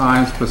and at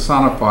times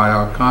personify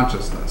our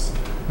consciousness.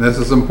 And this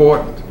is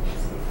important.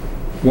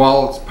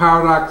 While it's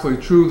paradoxically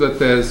true that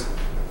there's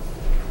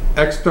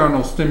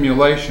external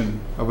stimulation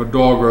of a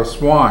dog or a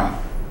swine,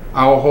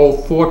 our whole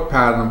thought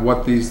pattern of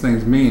what these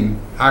things mean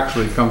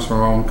actually comes from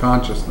our own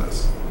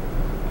consciousness.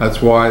 That's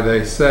why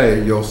they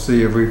say you'll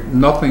see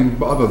nothing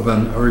other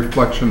than a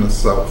reflection of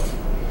self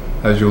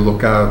as you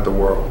look out at the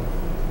world.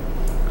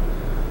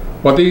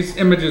 What these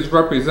images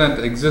represent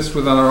exists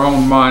within our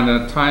own mind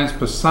and at times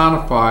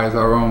personifies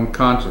our own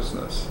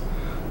consciousness.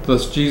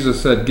 Thus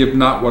Jesus said, "Give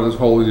not what is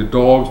holy to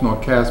dogs, nor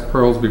cast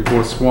pearls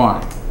before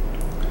swine."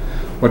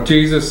 What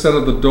Jesus said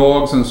of the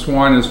dogs and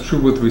swine is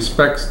true with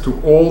respect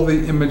to all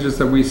the images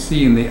that we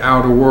see in the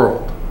outer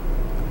world,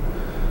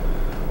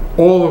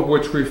 all of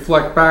which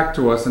reflect back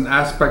to us an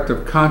aspect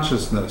of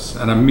consciousness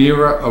and a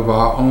mirror of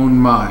our own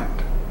mind.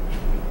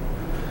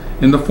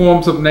 In the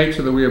forms of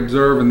nature that we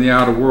observe in the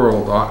outer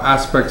world are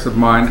aspects of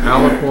mind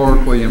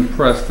allegorically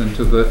impressed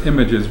into the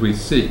images we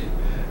see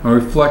and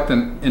reflect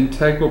an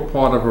integral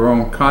part of our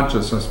own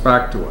consciousness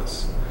back to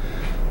us.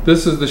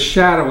 This is the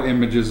shadow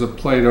images of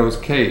Plato's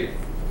cave.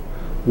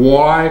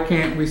 Why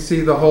can't we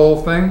see the whole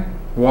thing?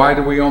 Why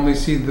do we only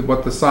see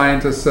what the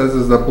scientist says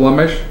is the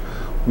blemish?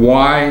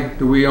 Why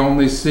do we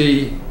only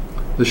see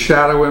the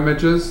shadow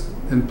images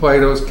in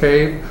Plato's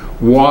cave?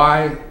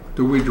 Why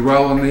do we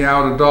dwell in the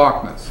outer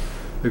darkness?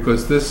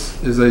 Because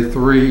this is a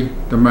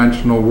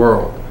three-dimensional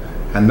world,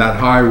 and that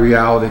high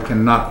reality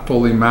cannot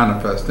fully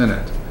manifest in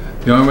it.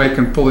 The only way it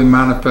can fully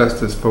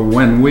manifest is for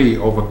when we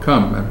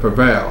overcome and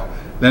prevail.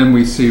 Then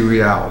we see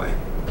reality,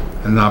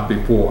 and not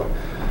before.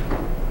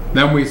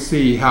 Then we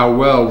see how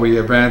well we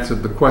have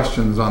answered the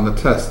questions on the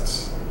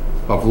tests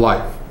of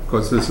life,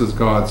 because this is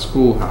God's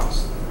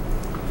schoolhouse.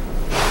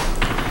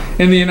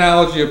 In the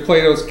analogy of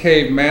Plato's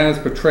cave, man is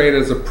portrayed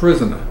as a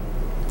prisoner.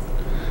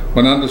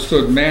 When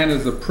understood, man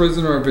is the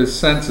prisoner of his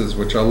senses,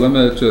 which are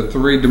limited to a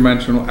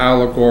three-dimensional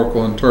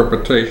allegorical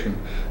interpretation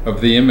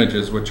of the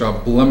images, which are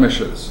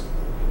blemishes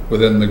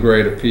within the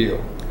greater field.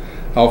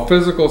 Our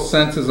physical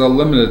senses are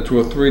limited to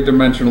a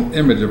three-dimensional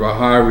image of a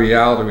high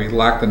reality. We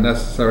lack the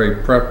necessary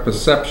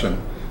perception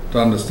to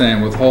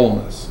understand with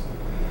wholeness.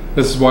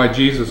 This is why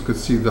Jesus could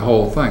see the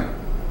whole thing.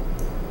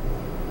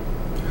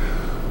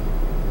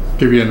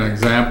 Give you an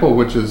example,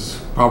 which is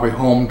probably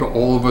home to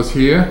all of us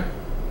here.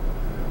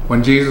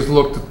 When Jesus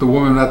looked at the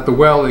woman at the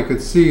well, he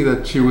could see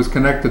that she was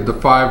connected to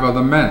 5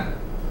 other men.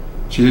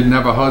 She didn't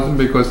have a husband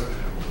because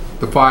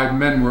the 5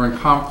 men were in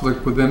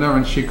conflict within her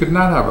and she could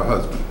not have a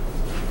husband.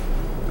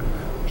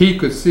 He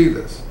could see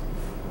this.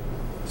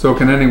 So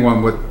can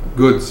anyone with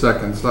good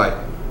second sight.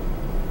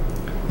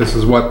 This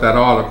is what that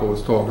article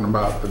was talking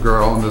about, the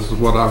girl, and this is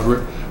what I've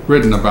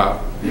written about.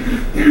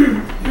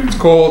 It's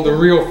called The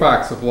Real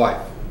Facts of Life.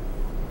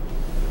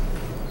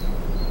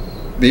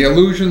 The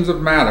illusions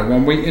of matter.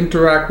 When we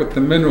interact with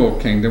the mineral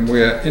kingdom,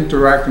 we are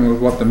interacting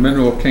with what the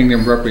mineral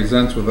kingdom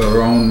represents with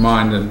our own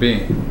mind and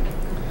being.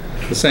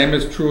 The same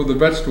is true of the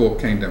vegetable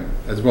kingdom,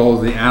 as well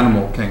as the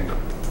animal kingdom.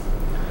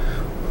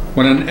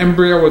 When an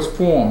embryo is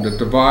formed, it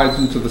divides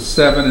into the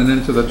 7 and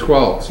into the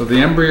 12. So the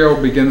embryo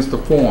begins to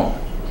form.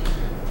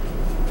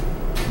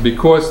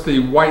 Because the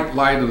white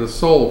light of the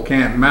soul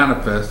can't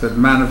manifest, it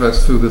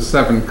manifests through the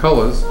 7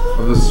 colors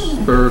of the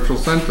spiritual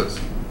centers,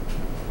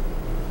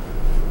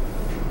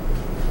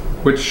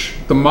 which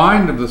the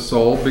mind of the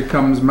soul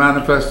becomes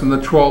manifest in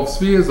the 12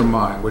 spheres of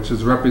mind, which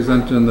is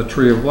represented in the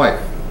tree of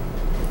life,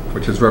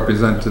 which is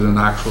represented in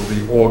actually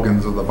the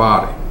organs of the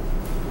body.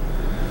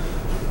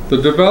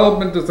 The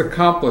development is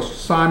accomplished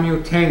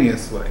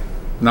simultaneously,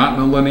 not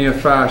in a linear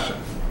fashion.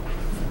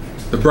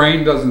 The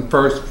brain doesn't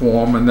first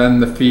form, and then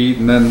the feet,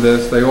 and then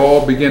this. They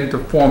all begin to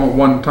form at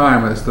one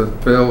time as it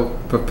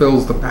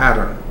fulfills the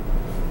pattern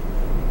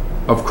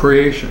of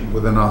creation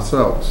within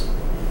ourselves.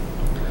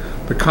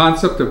 The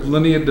concept of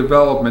linear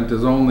development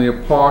is only a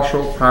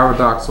partial,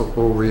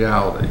 paradoxical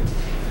reality.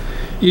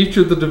 Each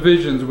of the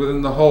divisions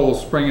within the whole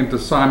spring into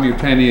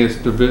simultaneous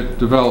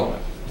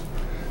development.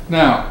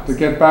 Now, to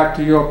get back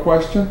to your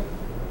question,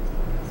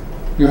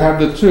 you have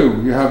the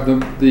two. You have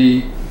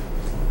the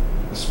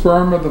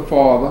sperm of the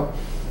father,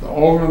 the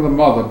ovum of the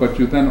mother, but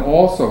you then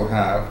also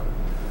have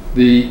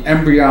the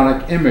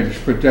embryonic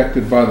image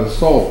projected by the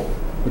soul,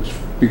 which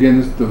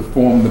begins to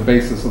form the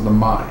basis of the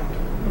mind.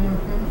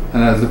 Mm-hmm.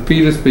 And as the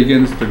fetus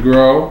begins to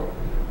grow,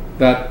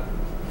 that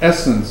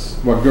essence,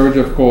 what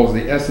Gurdjieff calls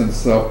the essence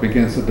self,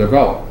 begins to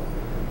develop.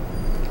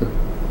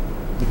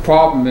 The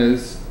problem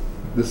is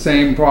the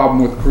same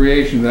problem with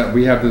creation, that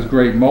we have this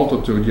great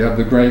multitude. You have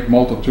the great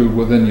multitude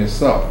within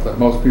yourself that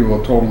most people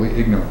are totally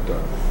ignorant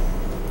of.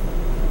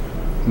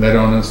 And they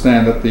don't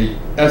understand that the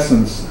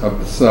essence of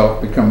the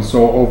self becomes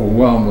so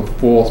overwhelmed with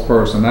false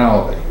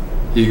personality,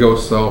 ego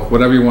self,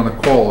 whatever you want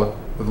to call it,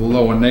 with a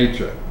lower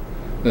nature,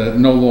 that it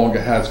no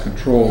longer has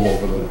control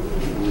over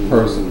the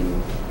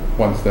person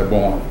once they're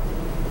born.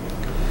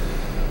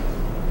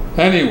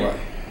 Anyway,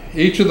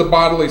 each of the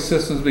bodily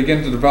systems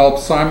begin to develop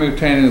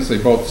simultaneously,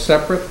 both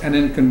separate and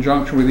in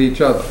conjunction with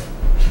each other.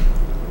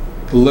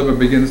 The liver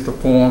begins to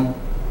form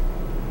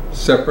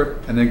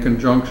separate and in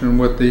conjunction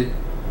with the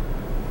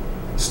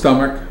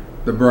stomach,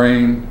 the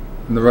brain,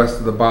 and the rest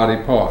of the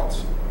body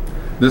parts.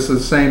 This is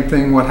the same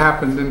thing what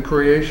happened in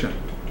creation,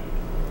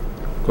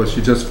 because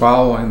you're just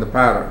following the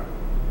pattern,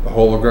 the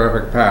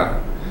holographic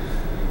pattern.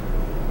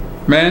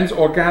 Man's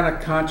organic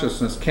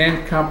consciousness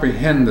can't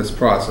comprehend this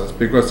process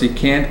because he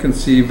can't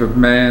conceive of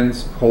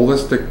man's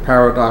holistic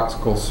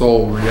paradoxical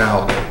soul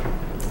reality.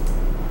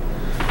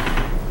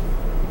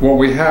 What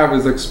we have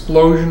is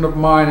explosion of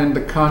mind into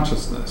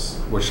consciousness,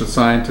 which the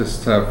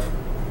scientists have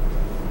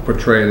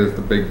portrayed as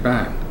the Big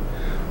Bang.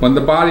 When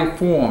the body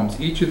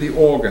forms, each of the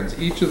organs,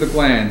 each of the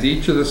glands,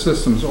 each of the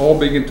systems all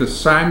begin to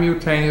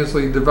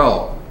simultaneously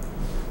develop,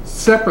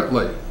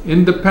 separately,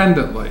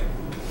 independently,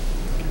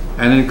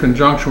 and in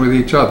conjunction with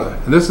each other.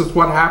 And this is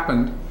what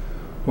happened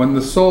when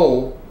the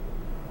soul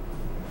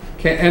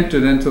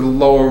entered into the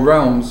lower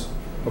realms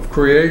of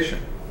creation.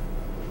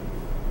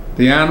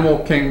 The animal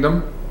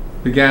kingdom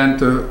began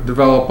to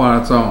develop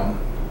on its own.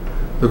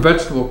 The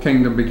vegetable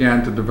kingdom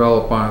began to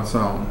develop on its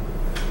own.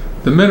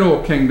 The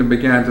mineral kingdom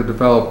began to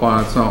develop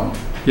on its own.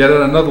 Yet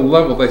at another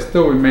level, they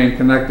still remain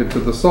connected to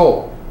the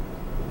soul.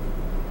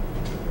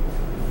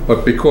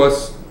 But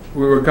because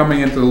we were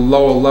coming into the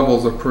lower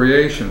levels of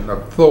creation,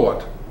 of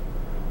thought,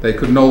 they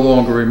could no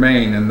longer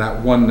remain in that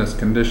oneness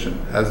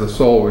condition, as the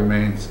soul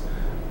remains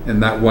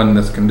in that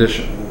oneness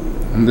condition.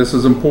 And this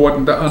is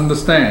important to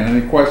understand.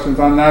 Any questions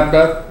on that,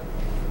 Beth?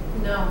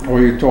 No. Or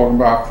are you talking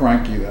about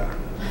Frankie there?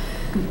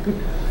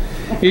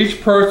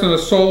 Each person a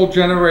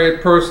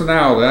soul-generated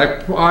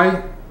personality.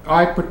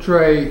 I'm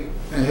portraying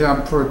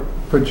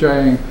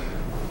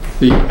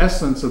the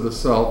essence of the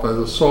self as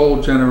a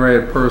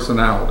soul-generated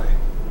personality.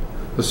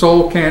 The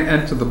soul can't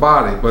enter the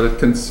body, but at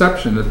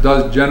conception it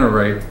does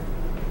generate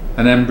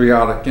an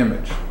embryonic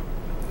image.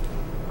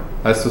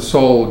 That's the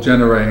soul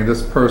generating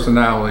this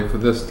personality for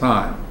this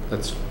time.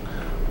 That's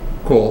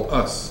called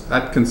us.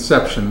 At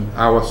conception,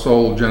 our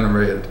soul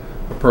generated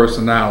a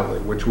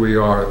personality, which we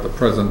are at the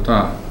present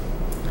time.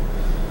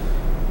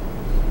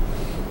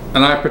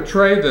 And I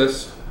portray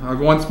this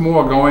once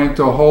more going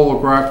into a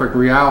holographic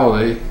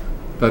reality,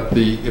 that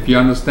if you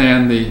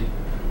understand the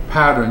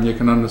pattern, you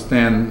can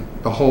understand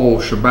the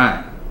whole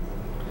shebang.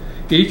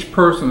 Each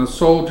person, a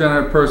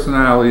soul-generated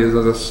personality, is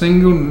as a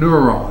single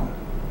neuron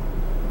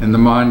in the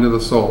mind of the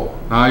soul.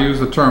 Now I use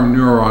the term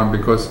neuron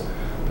because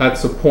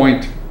that's a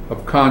point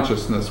of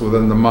consciousness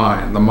within the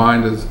mind. The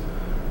mind is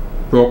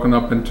broken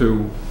up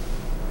into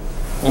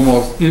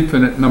almost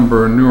infinite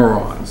number of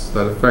neurons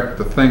that affect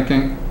the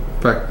thinking,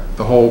 affect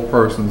the whole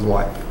person's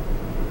life.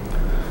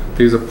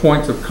 These are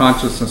points of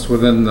consciousness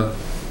within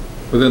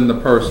the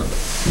person.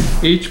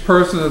 Each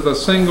person is a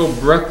single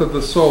breath of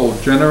the soul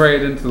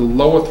generated into the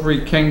lower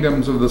three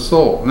kingdoms of the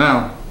soul.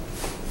 Now,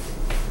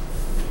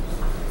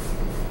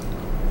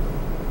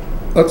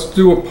 let's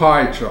do a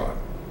pie chart.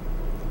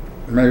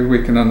 Maybe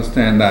we can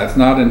understand that. It's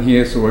not in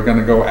here, so we're going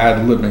to go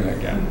ad-libbing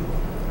again.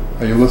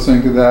 Are you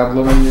listening to the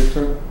ad-libbing, you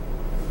two?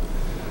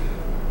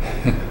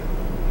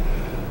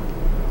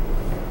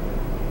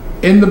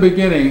 In the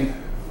beginning,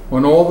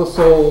 when all the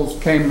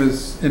souls came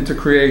into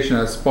creation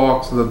as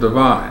sparks of the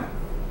divine,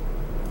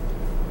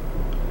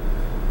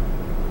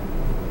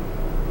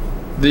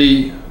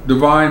 the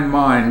divine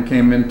mind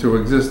came into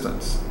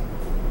existence.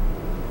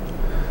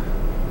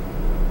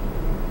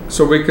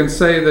 So we can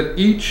say that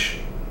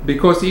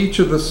because each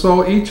of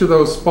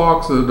those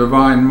sparks of the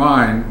divine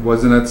mind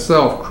was in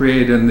itself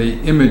created in the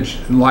image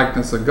and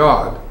likeness of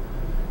God,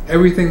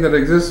 everything that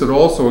existed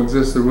also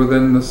existed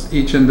within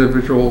each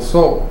individual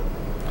soul.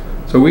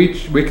 So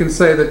we can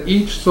say that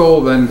each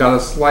soul then got a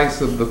slice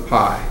of the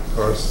pie,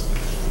 or a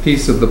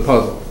piece of the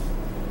puzzle.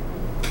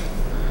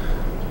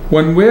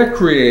 When we're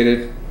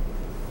created,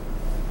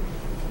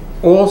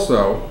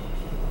 also,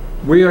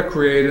 we are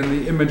created in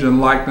the image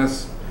and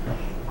likeness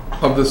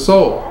of the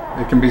soul.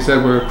 It can be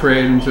said we're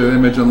created into the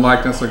image and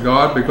likeness of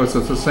God because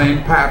it's the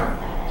same pattern.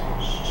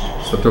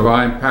 It's the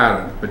divine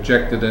pattern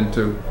projected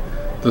into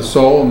the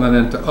soul and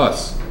then into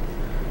us.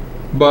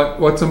 But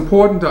what's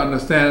important to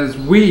understand is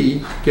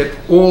we get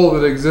all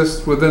that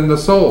exists within the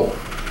soul,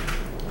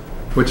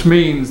 which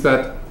means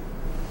that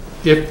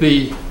if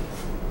the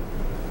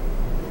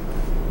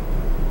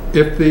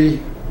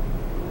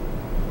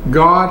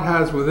God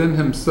has within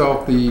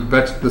himself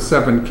the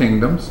seven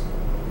kingdoms,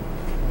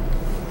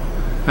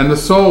 and the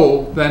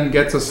soul then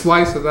gets a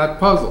slice of that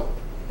puzzle,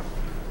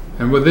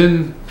 and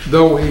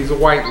though he's a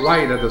white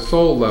light at the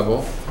soul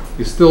level,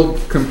 he's still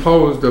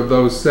composed of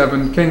those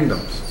seven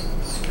kingdoms.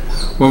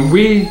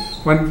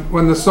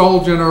 When the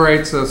soul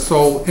generates a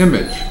soul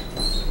image,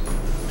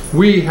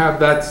 we have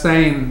that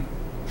same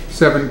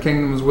 7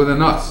 kingdoms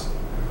within us.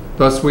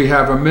 Thus we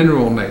have a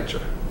mineral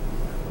nature,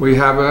 we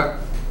have a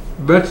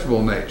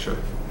vegetable nature,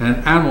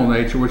 and animal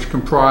nature, which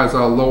comprise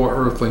our lower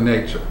earthly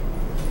nature.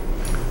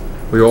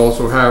 We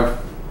also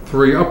have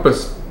 3 upper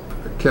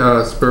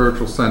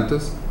spiritual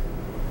centers,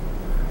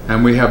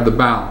 and we have the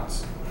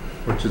balance,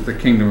 which is the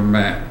kingdom of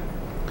man.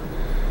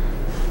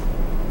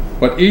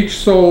 But each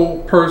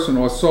soul person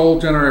or soul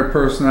generated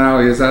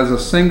personality is as a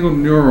single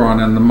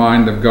neuron in the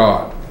mind of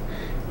God.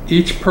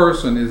 Each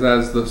person is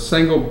as the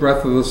single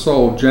breath of the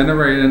soul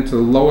generated into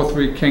the lower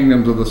 3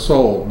 kingdoms of the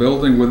soul,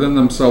 building within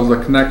themselves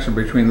a connection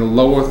between the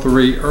lower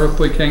 3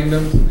 earthly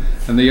kingdoms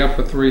and the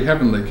upper 3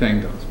 heavenly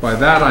kingdoms. By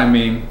that I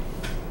mean,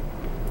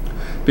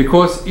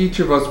 because each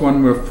of us,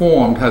 when we're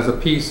formed, has a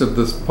piece of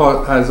this,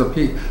 has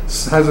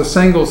a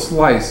single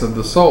slice of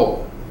the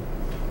soul.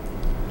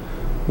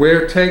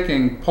 We're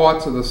taking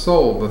parts of the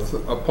soul,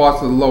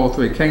 parts of the lower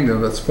 3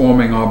 kingdoms that's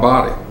forming our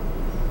body,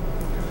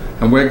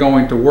 and we're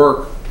going to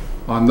work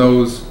on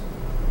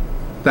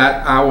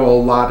that our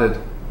allotted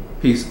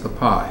piece of the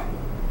pie.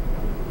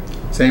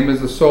 Same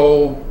as the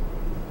soul.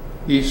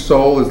 Each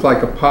soul is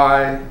like a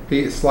pie,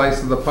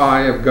 slice of the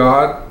pie of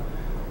God.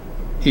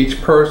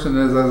 Each person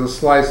is as a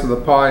slice of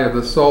the pie of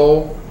the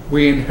soul.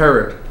 We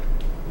inherit.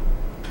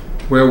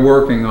 We're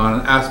working on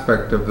an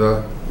aspect of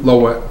the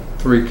lower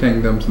 3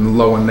 kingdoms and the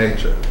lower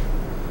nature.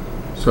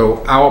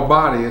 So our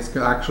body is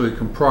actually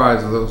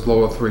comprised of those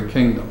lower 3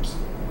 kingdoms.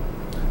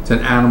 It's an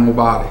animal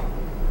body.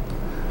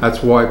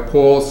 That's why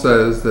Paul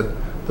says that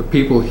the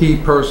people he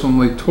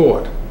personally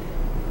taught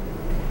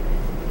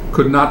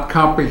could not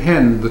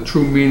comprehend the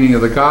true meaning of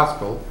the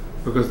gospel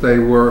because they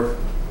were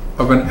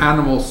of an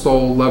animal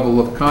soul level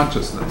of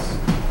consciousness.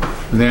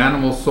 And the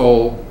animal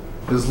soul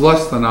is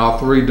less than our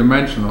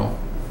 3-dimensional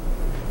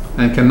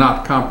and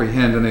cannot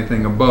comprehend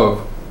anything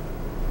above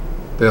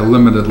their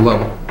limited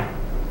level.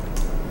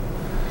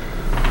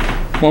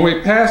 When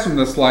we pass from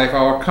this life,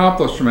 our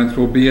accomplishments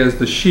will be as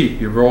the sheep.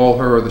 You've all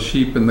heard of the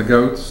sheep and the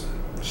goats.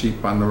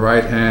 Sheep on the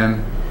right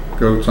hand,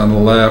 goats on the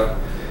left.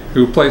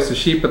 You place the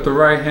sheep at the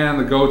right hand,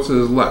 the goats at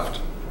his left.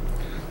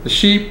 The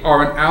sheep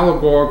are an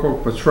allegorical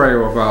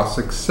portrayal of our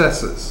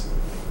successes,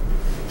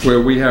 where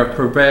we have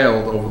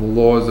prevailed over the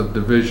laws of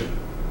division.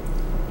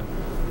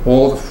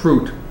 All the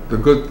fruit, the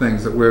good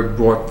things that we've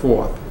brought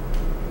forth.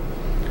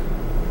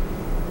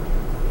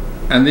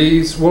 And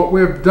what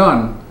we've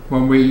done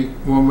when we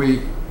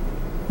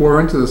were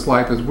into this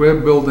life is we're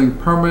building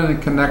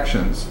permanent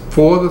connections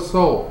for the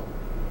soul.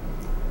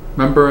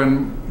 Remember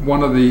in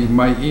one of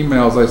my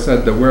emails I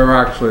said that we're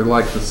actually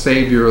like the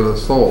savior of the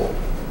soul.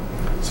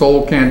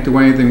 Soul can't do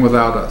anything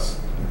without us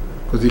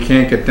because he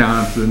can't get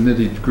down to the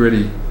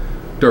nitty-gritty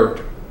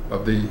dirt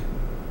of the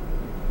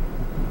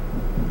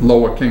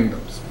lower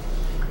kingdoms.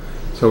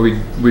 So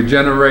we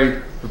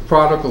generate, the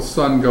prodigal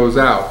son goes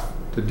out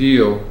to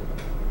deal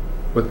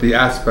with the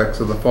aspects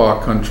of the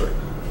far country.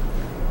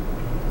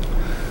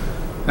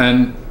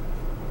 And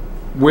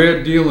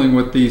we're dealing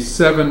with these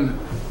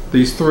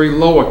 3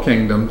 lower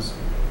kingdoms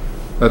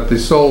that the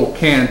soul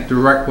can't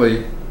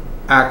directly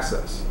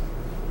access,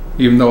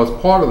 even though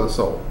it's part of the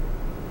soul.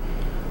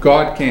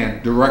 God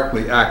can't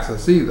directly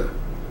access either,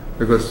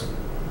 because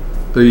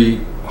the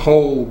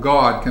whole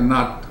God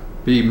cannot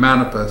be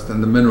manifest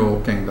in the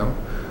mineral kingdom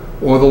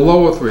or the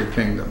lower 3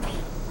 kingdoms.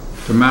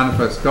 To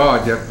manifest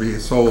God, you have to be a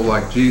soul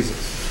like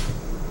Jesus,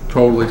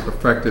 totally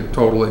perfected,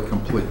 totally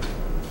complete.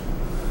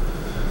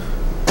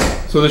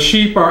 So the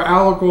sheep are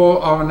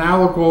an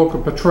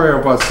allegorical portrayal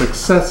of our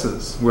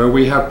successes, where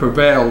we have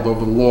prevailed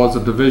over the laws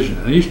of division.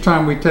 And each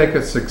time we take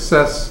a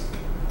success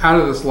out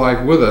of this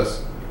life with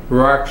us,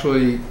 we're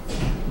actually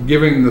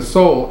giving the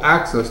soul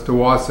access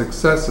to our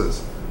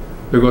successes,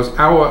 because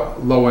our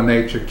lower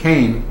nature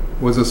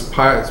was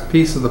a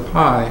piece of the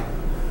pie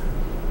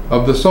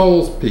of the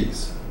soul's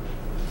piece.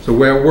 So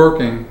we're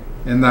working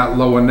in that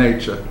lower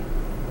nature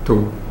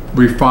to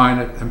refine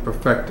it and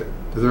perfect it.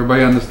 Does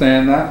everybody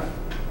understand that?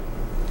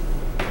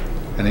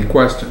 Any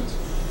questions?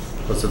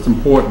 Because it's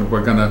important.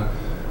 We're going to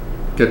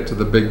get to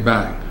the Big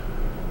Bang.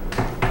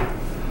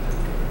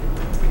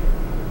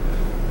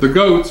 The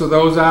goats are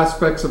those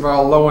aspects of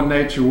our lower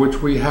nature which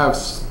we have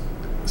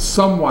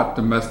somewhat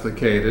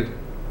domesticated,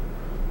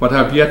 but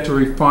have yet to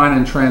refine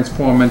and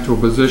transform into a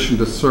position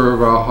to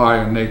serve our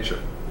higher nature.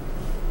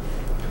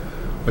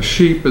 A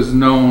sheep is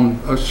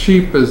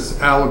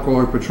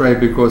allegorically portrayed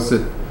because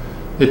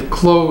it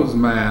clothes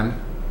man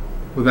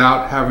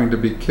without having to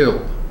be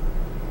killed.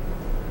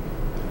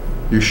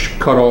 You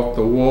cut off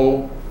the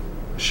wool,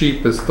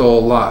 sheep is still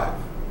alive.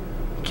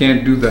 You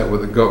can't do that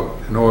with a goat.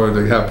 In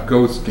order to have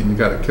goat skin, you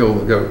got to kill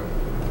the goat.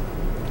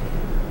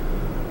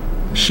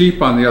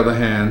 Sheep, on the other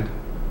hand,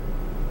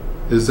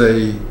 is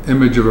an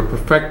image of a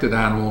perfected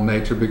animal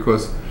nature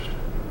because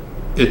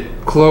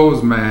it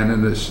clothes man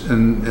in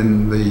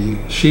the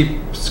sheep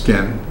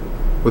skin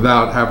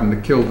without having to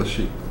kill the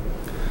sheep.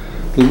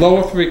 The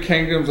lower 3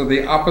 kingdoms are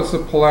the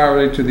opposite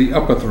polarity to the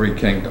upper 3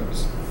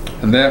 kingdoms.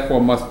 and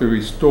therefore must be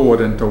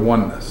restored into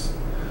oneness.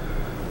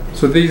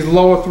 So these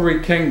lower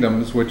three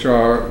kingdoms, which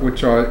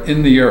are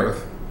in the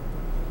earth,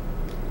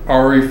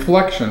 are a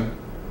reflection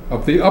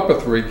of the upper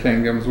three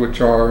kingdoms,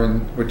 which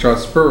are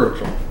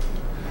spiritual,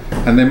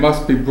 and they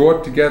must be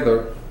brought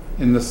together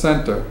in the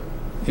center,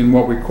 in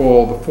what we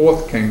call the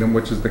fourth kingdom,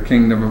 which is the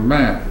kingdom of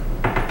man.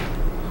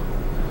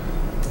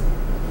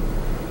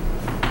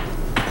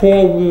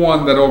 Paul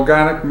warned that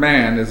organic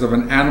man is of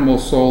an animal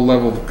soul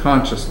level of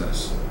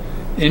consciousness,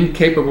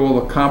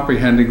 incapable of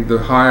comprehending the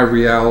higher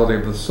reality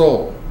of the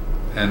soul,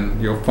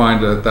 and you'll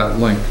find it at that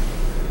link,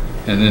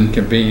 an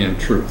inconvenient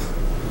truth.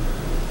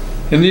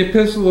 In the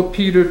Epistle of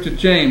Peter to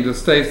James, it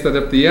states that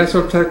if the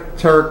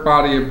esoteric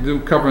body of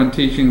New Covenant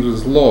teachings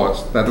was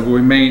lost, that it will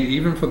remain,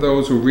 even for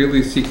those who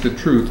really seek the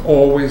truth,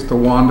 always to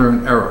wander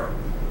in error.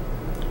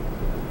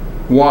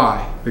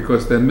 Why?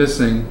 Because they're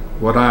missing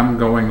what I'm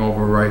going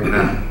over right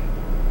now.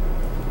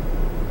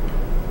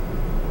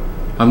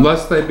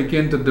 Unless they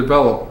begin to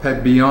develop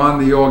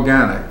beyond the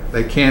organic,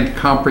 they can't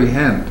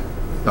comprehend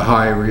the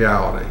higher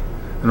reality.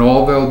 And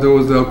all they'll do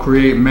is they'll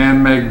create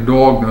man-made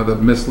dogma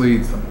that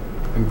misleads them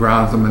and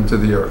grounds them into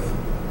the earth.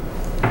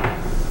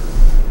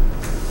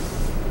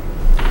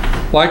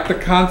 Like the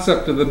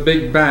concept of the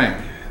Big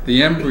Bang,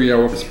 the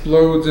embryo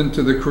explodes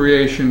into the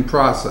creation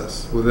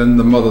process within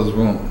the mother's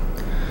womb.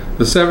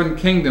 The 7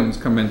 kingdoms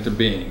come into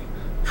being.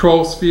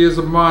 12 spheres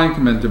of mind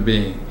come into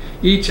being.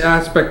 Each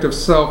aspect of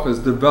self is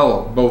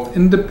developed both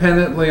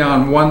independently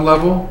on one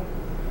level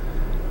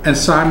and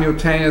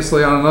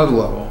simultaneously on another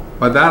level.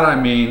 By that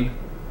I mean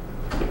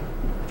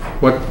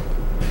what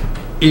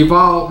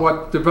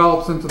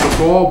develops into the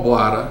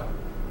gallbladder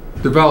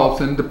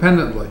develops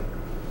independently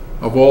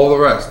of all the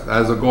rest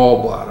as a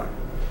gallbladder.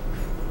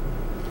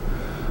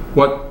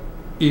 What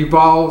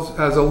evolves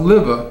as a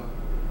liver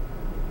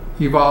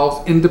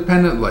evolves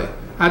independently.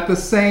 At the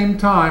same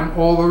time,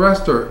 all the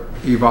rest are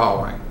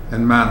evolving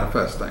and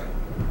manifesting.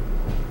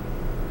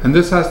 And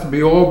this has to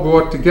be all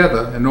brought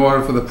together in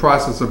order for the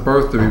process of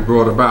birth to be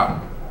brought about.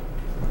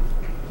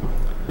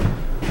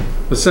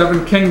 The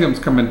 7 kingdoms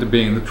come into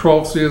being. The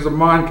 12 spheres of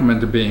mind come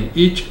into being.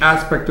 Each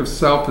aspect of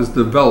self is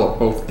developed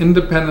both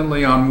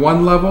independently on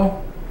one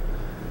level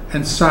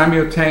and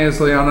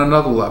simultaneously on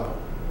another level.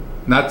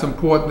 And that's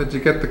important that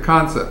you get the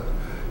concept.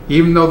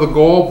 Even though the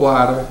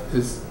gallbladder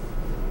is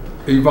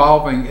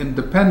evolving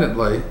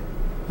independently,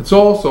 it's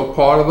also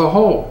part of the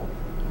whole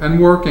and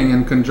working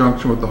in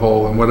conjunction with the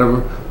whole in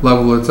whatever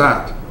level it's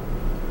at.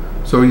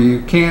 So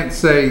you can't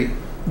say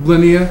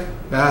linear,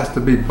 it has to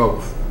be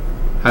both.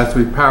 It has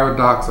to be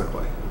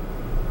paradoxically.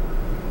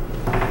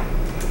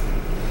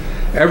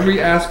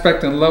 Every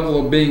aspect and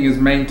level of being is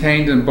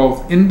maintained in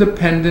both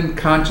independent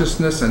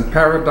consciousness and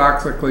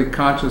paradoxically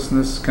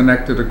consciousness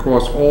connected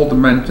across all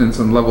dimensions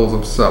and levels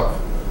of self.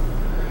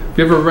 If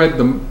you ever read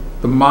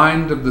The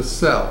Mind of the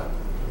Cell,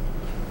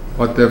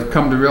 what they've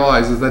come to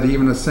realize is that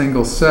even a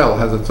single cell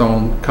has its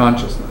own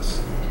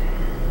consciousness.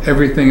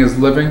 Everything is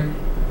living.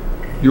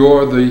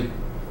 You're the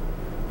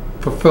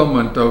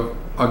fulfillment of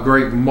a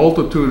great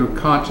multitude of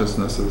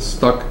consciousnesses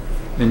stuck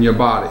in your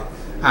body,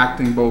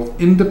 acting both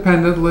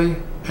independently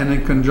and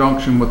in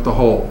conjunction with the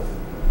whole.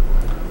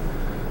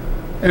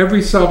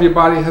 Every cell of your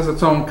body has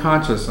its own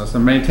consciousness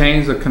and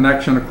maintains a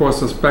connection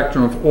across the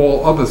spectrum of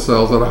all other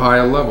cells at a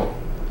higher level.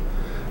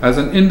 As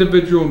an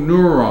individual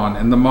neuron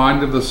in the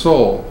mind of the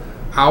soul,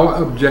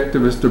 our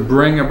objective is to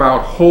bring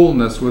about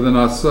wholeness within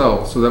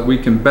ourselves so that we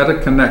can better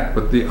connect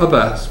with the other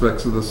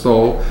aspects of the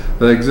soul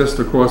that exist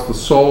across the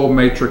soul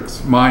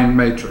matrix, mind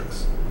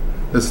matrix.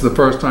 This is the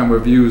first time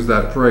we've used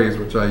that phrase,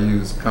 which I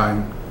use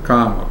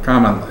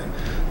commonly.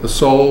 The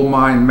soul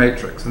mind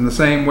matrix. In the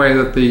same way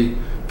that the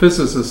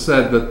physicists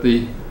said that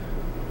the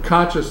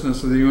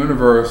consciousness of the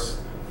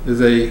universe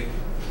is a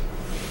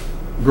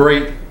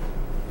great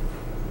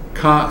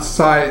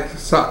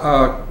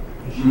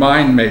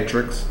mind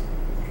matrix,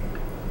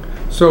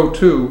 so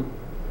too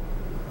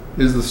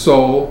is the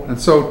soul, and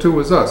so too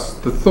is us.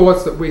 The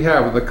thoughts that we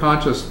have with the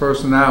conscious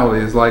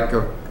personality is like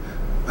a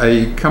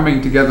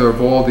coming together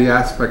of all the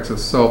aspects of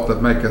self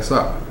that make us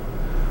up.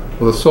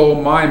 Well, the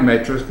soul mind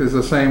matrix is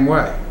the same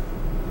way.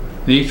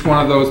 And each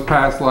one of those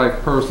past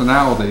life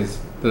personalities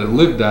that it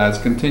lived as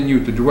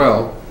continue to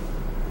dwell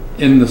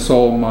in the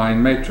soul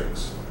mind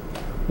matrix,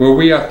 where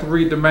we are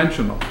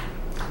 3-dimensional.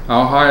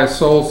 Our higher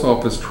soul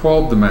self is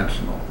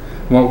 12-dimensional.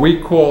 What we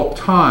call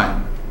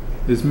time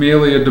is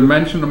merely a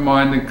dimension of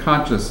mind and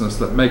consciousness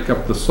that make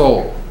up the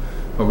soul,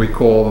 what we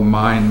call the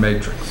mind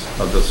matrix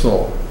of the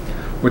soul,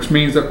 which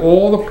means that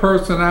all the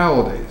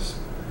personalities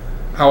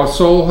our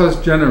soul has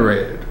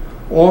generated,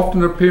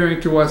 often appearing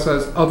to us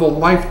as other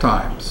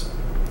lifetimes,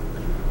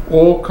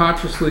 all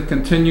consciously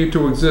continue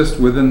to exist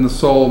within the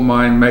soul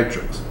mind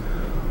matrix.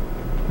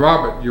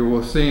 Robert, you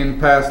were seeing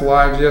past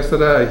lives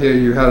yesterday. I hear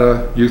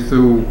you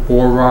threw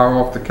poor Ra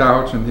off the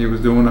couch and he was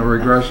doing a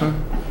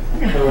regression.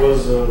 That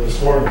was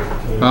this morning.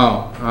 Oh,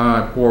 all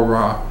right, poor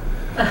Ra.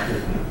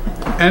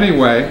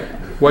 Anyway,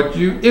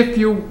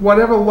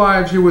 whatever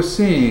lives you were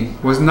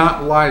seeing was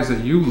not lives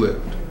that you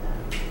lived.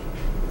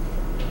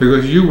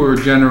 because you were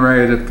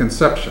generated at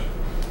conception.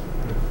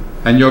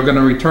 And you're going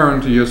to return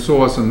to your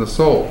source in the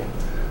soul.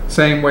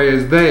 Same way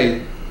as they,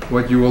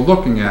 what you were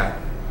looking at,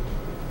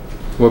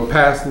 were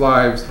past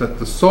lives that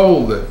the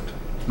soul lived,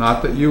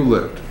 not that you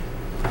lived.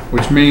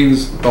 Which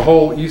means the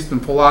whole Eastern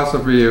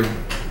philosophy of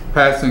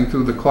passing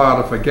through the cloud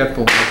of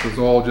forgetfulness is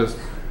all just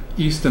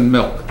Eastern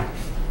milk.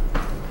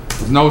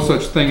 There's no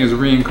such thing as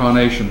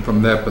reincarnation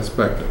from their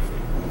perspective.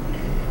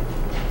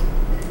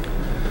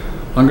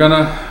 I'm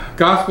gonna,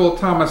 Gospel of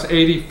Thomas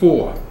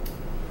 84.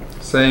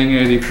 Saying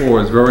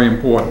 84 is very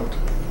important.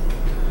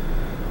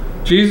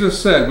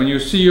 Jesus said, when you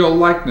see your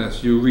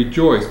likeness, you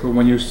rejoice, but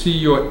when you see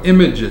your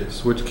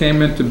images, which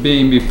came into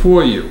being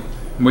before you,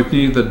 and which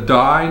neither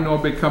die nor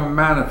become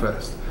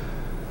manifest,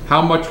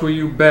 how much will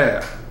you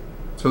bear?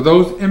 So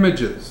those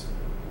images,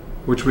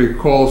 which we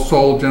call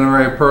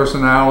soul-generated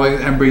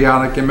personality,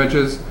 embryonic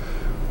images,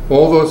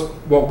 all those,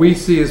 what we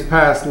see as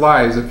past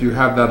lives, if you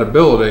have that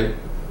ability,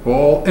 are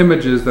all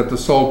images that the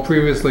soul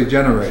previously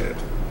generated.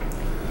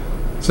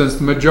 Since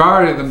the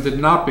majority of them did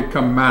not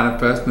become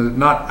manifest and did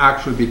not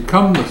actually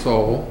become the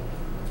soul,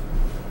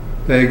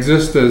 they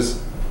exist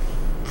as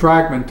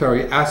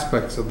fragmentary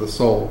aspects of the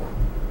soul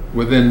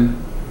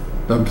within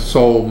the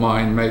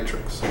soul-mind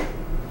matrix.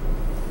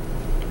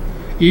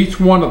 Each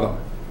one of them,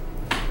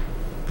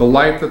 the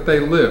life that they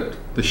lived,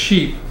 the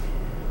sheep,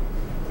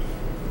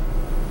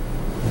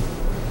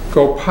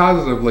 go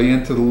positively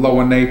into the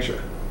lower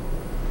nature,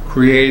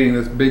 creating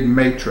this big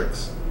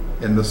matrix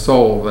in the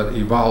soul that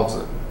evolves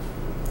it.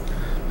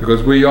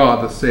 Because we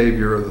are the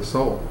savior of the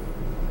soul.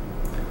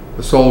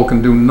 The soul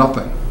can do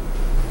nothing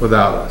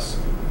without us.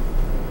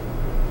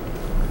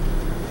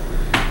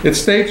 It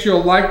states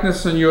your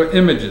likeness and your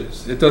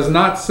images. It does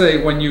not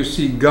say when you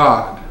see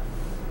God.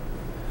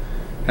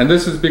 And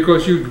this is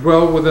because you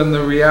dwell within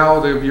the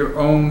reality of your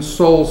own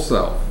soul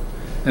self.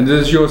 And it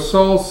is your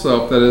soul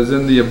self that is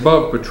in the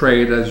above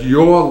portrayed as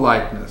your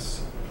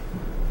likeness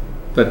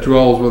that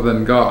dwells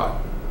within God.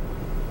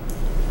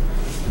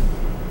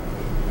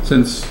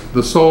 Since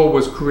the soul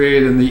was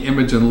created in the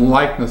image and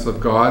likeness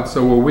of God,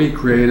 so were we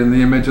created in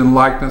the image and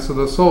likeness of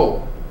the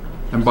soul.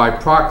 And by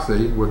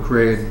proxy, we're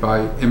created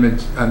by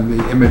image and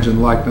the image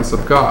and likeness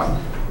of God.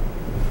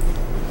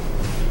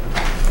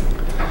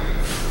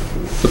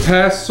 The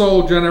past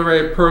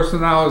soul-generated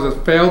personalities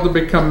that failed to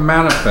become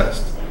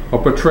manifest are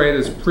portrayed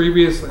as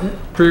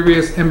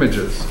previous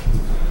images,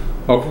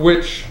 of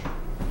which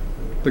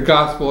the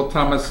Gospel of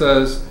Thomas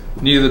says,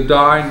 neither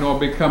die nor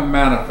become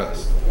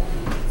manifest.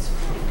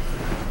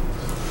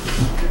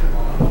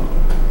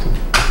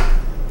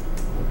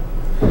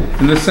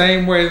 In the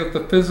same way that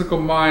the physical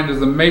mind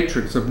is a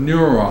matrix of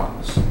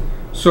neurons,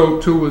 so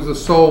too is the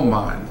soul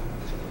mind.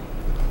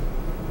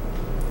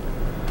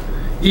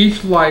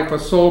 Each life, a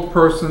soul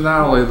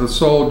personality the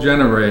soul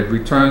generated,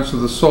 returns to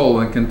the soul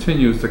and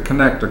continues to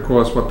connect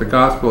across what the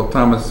Gospel of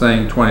Thomas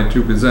saying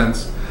 22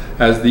 presents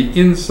as the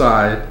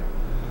inside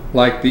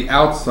like the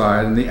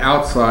outside, and the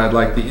outside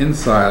like the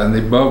inside, and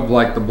the above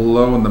like the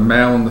below, and the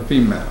male and the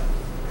female.